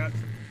that.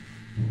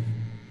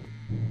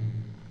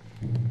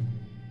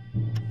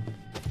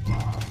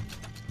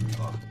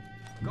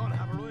 Gonna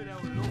have a right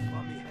out lump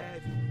on me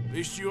head. At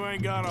least you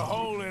ain't got a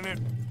hole in it.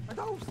 Are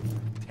those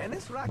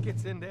tennis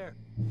rackets in there?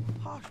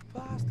 Posh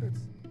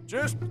bastards.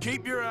 Just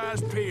keep your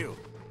eyes peeled.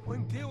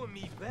 I'm doing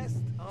me best,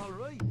 all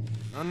right.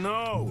 I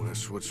know,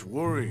 that's what's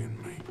worrying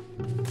me.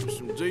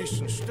 Some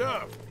decent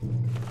stuff.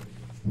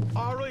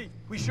 All right,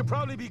 we should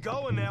probably be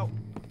going now.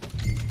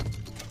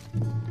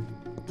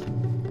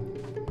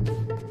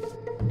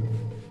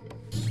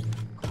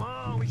 Come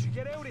on, we should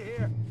get out of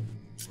here.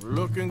 We're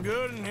looking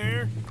good in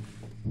here.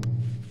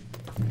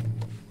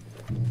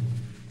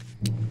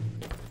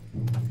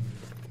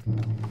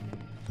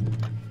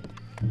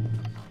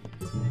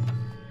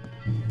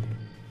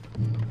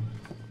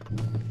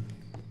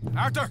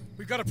 Arthur,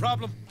 we've got a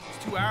problem.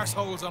 There's 2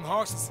 arseholes on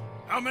horses.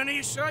 How many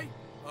you say?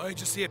 I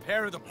just see a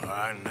pair of them.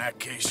 In that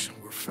case,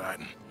 we're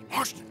fighting.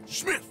 Marston,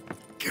 Smith,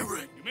 get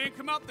ready. You men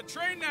come out the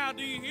train now,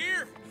 do you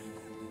hear?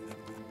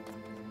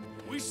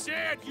 We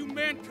said you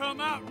men come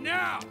out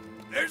now.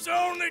 There's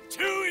only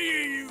 2 of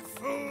you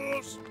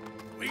fools.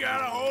 We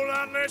got a whole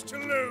lot less to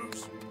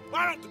lose.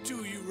 Why don't the 2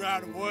 of you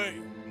ride away?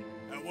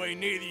 That way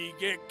neither of you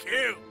get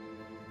killed.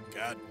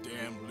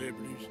 Goddamn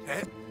liberties.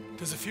 Eh?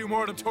 There's a few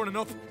more of them turning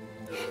up.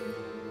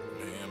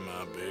 Man,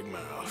 my big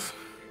mouth.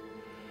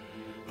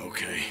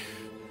 Okay,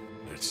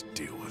 let's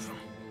deal with them.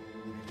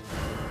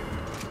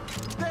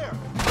 There!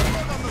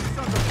 Hold on, the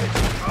son of a bitch!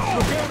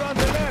 Look out on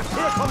the left!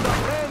 Here come the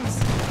friends!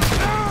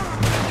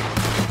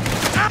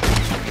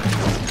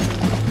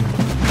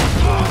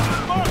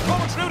 More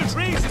coming through the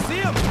trees, you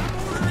see him?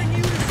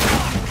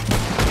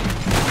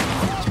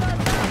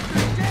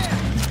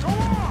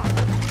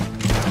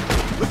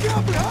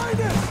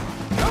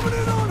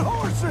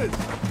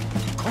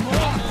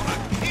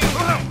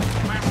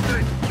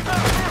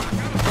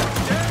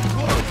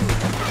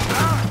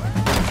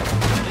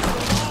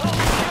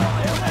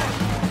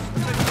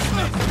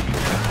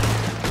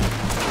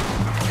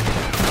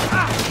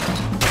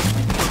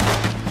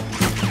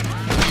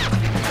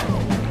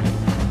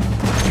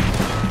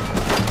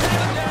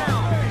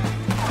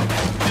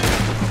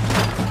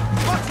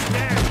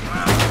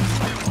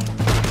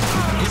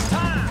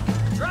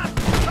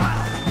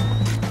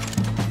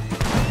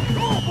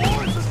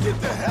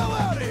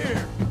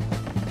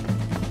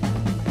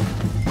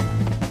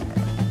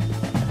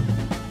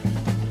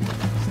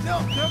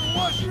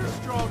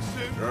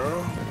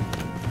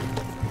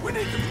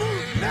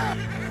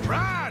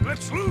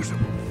 Let's lose him.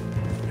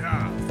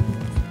 Yeah.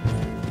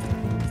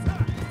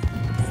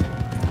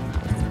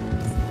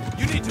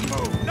 You need to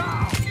move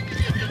now.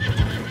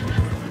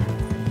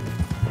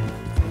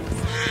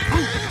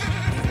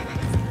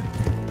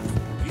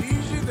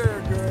 Easy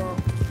there, girl.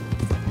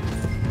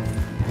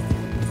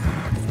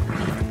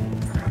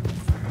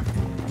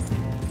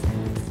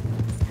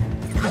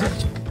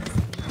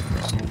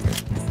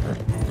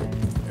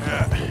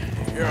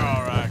 Yeah, you're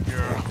all right,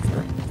 girl.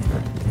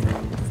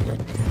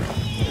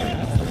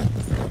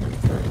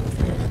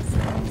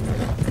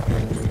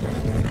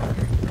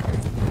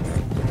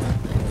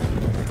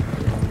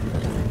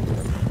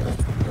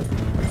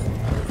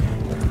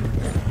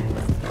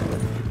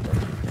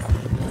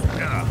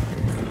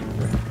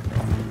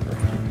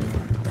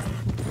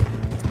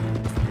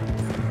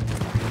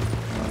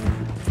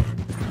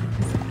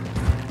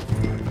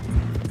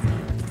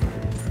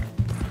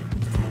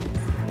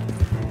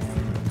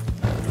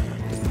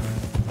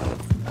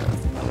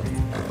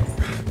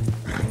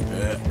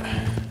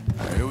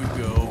 Here we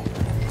go.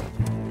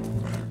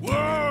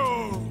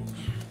 Whoa!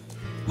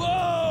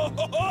 Whoa!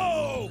 Ho,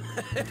 ho!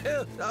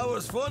 That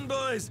was fun,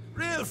 boys.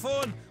 Real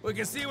fun. We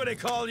can see what they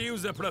call you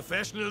the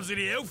professionals in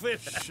the outfit.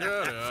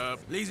 Shut up.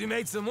 At least we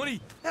made some money.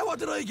 Now, what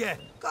did I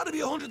get? Gotta be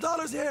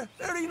 $100 here.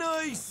 Very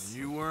nice.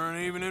 You weren't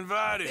even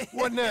invited.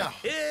 What now?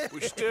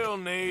 We still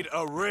need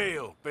a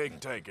real big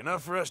take,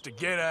 enough for us to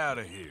get out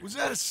of here. Was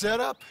that a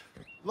setup?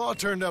 Law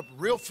turned up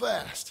real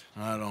fast.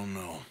 I don't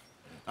know.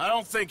 I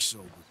don't think so,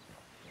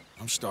 but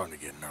I'm starting to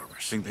get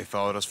nervous. Think they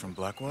followed us from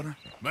Blackwater?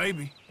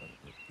 Maybe.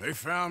 They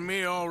found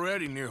me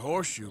already near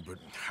Horseshoe, but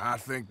I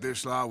think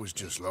this lot was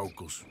just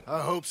locals.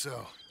 I hope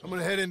so. I'm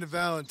gonna head into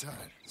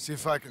Valentine, see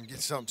if I can get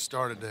something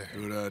started there.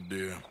 Good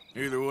idea.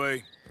 Either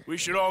way, we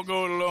should all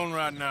go it alone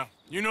right now.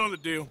 You know the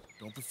deal.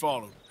 Don't be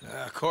followed.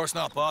 Of course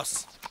not,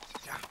 boss.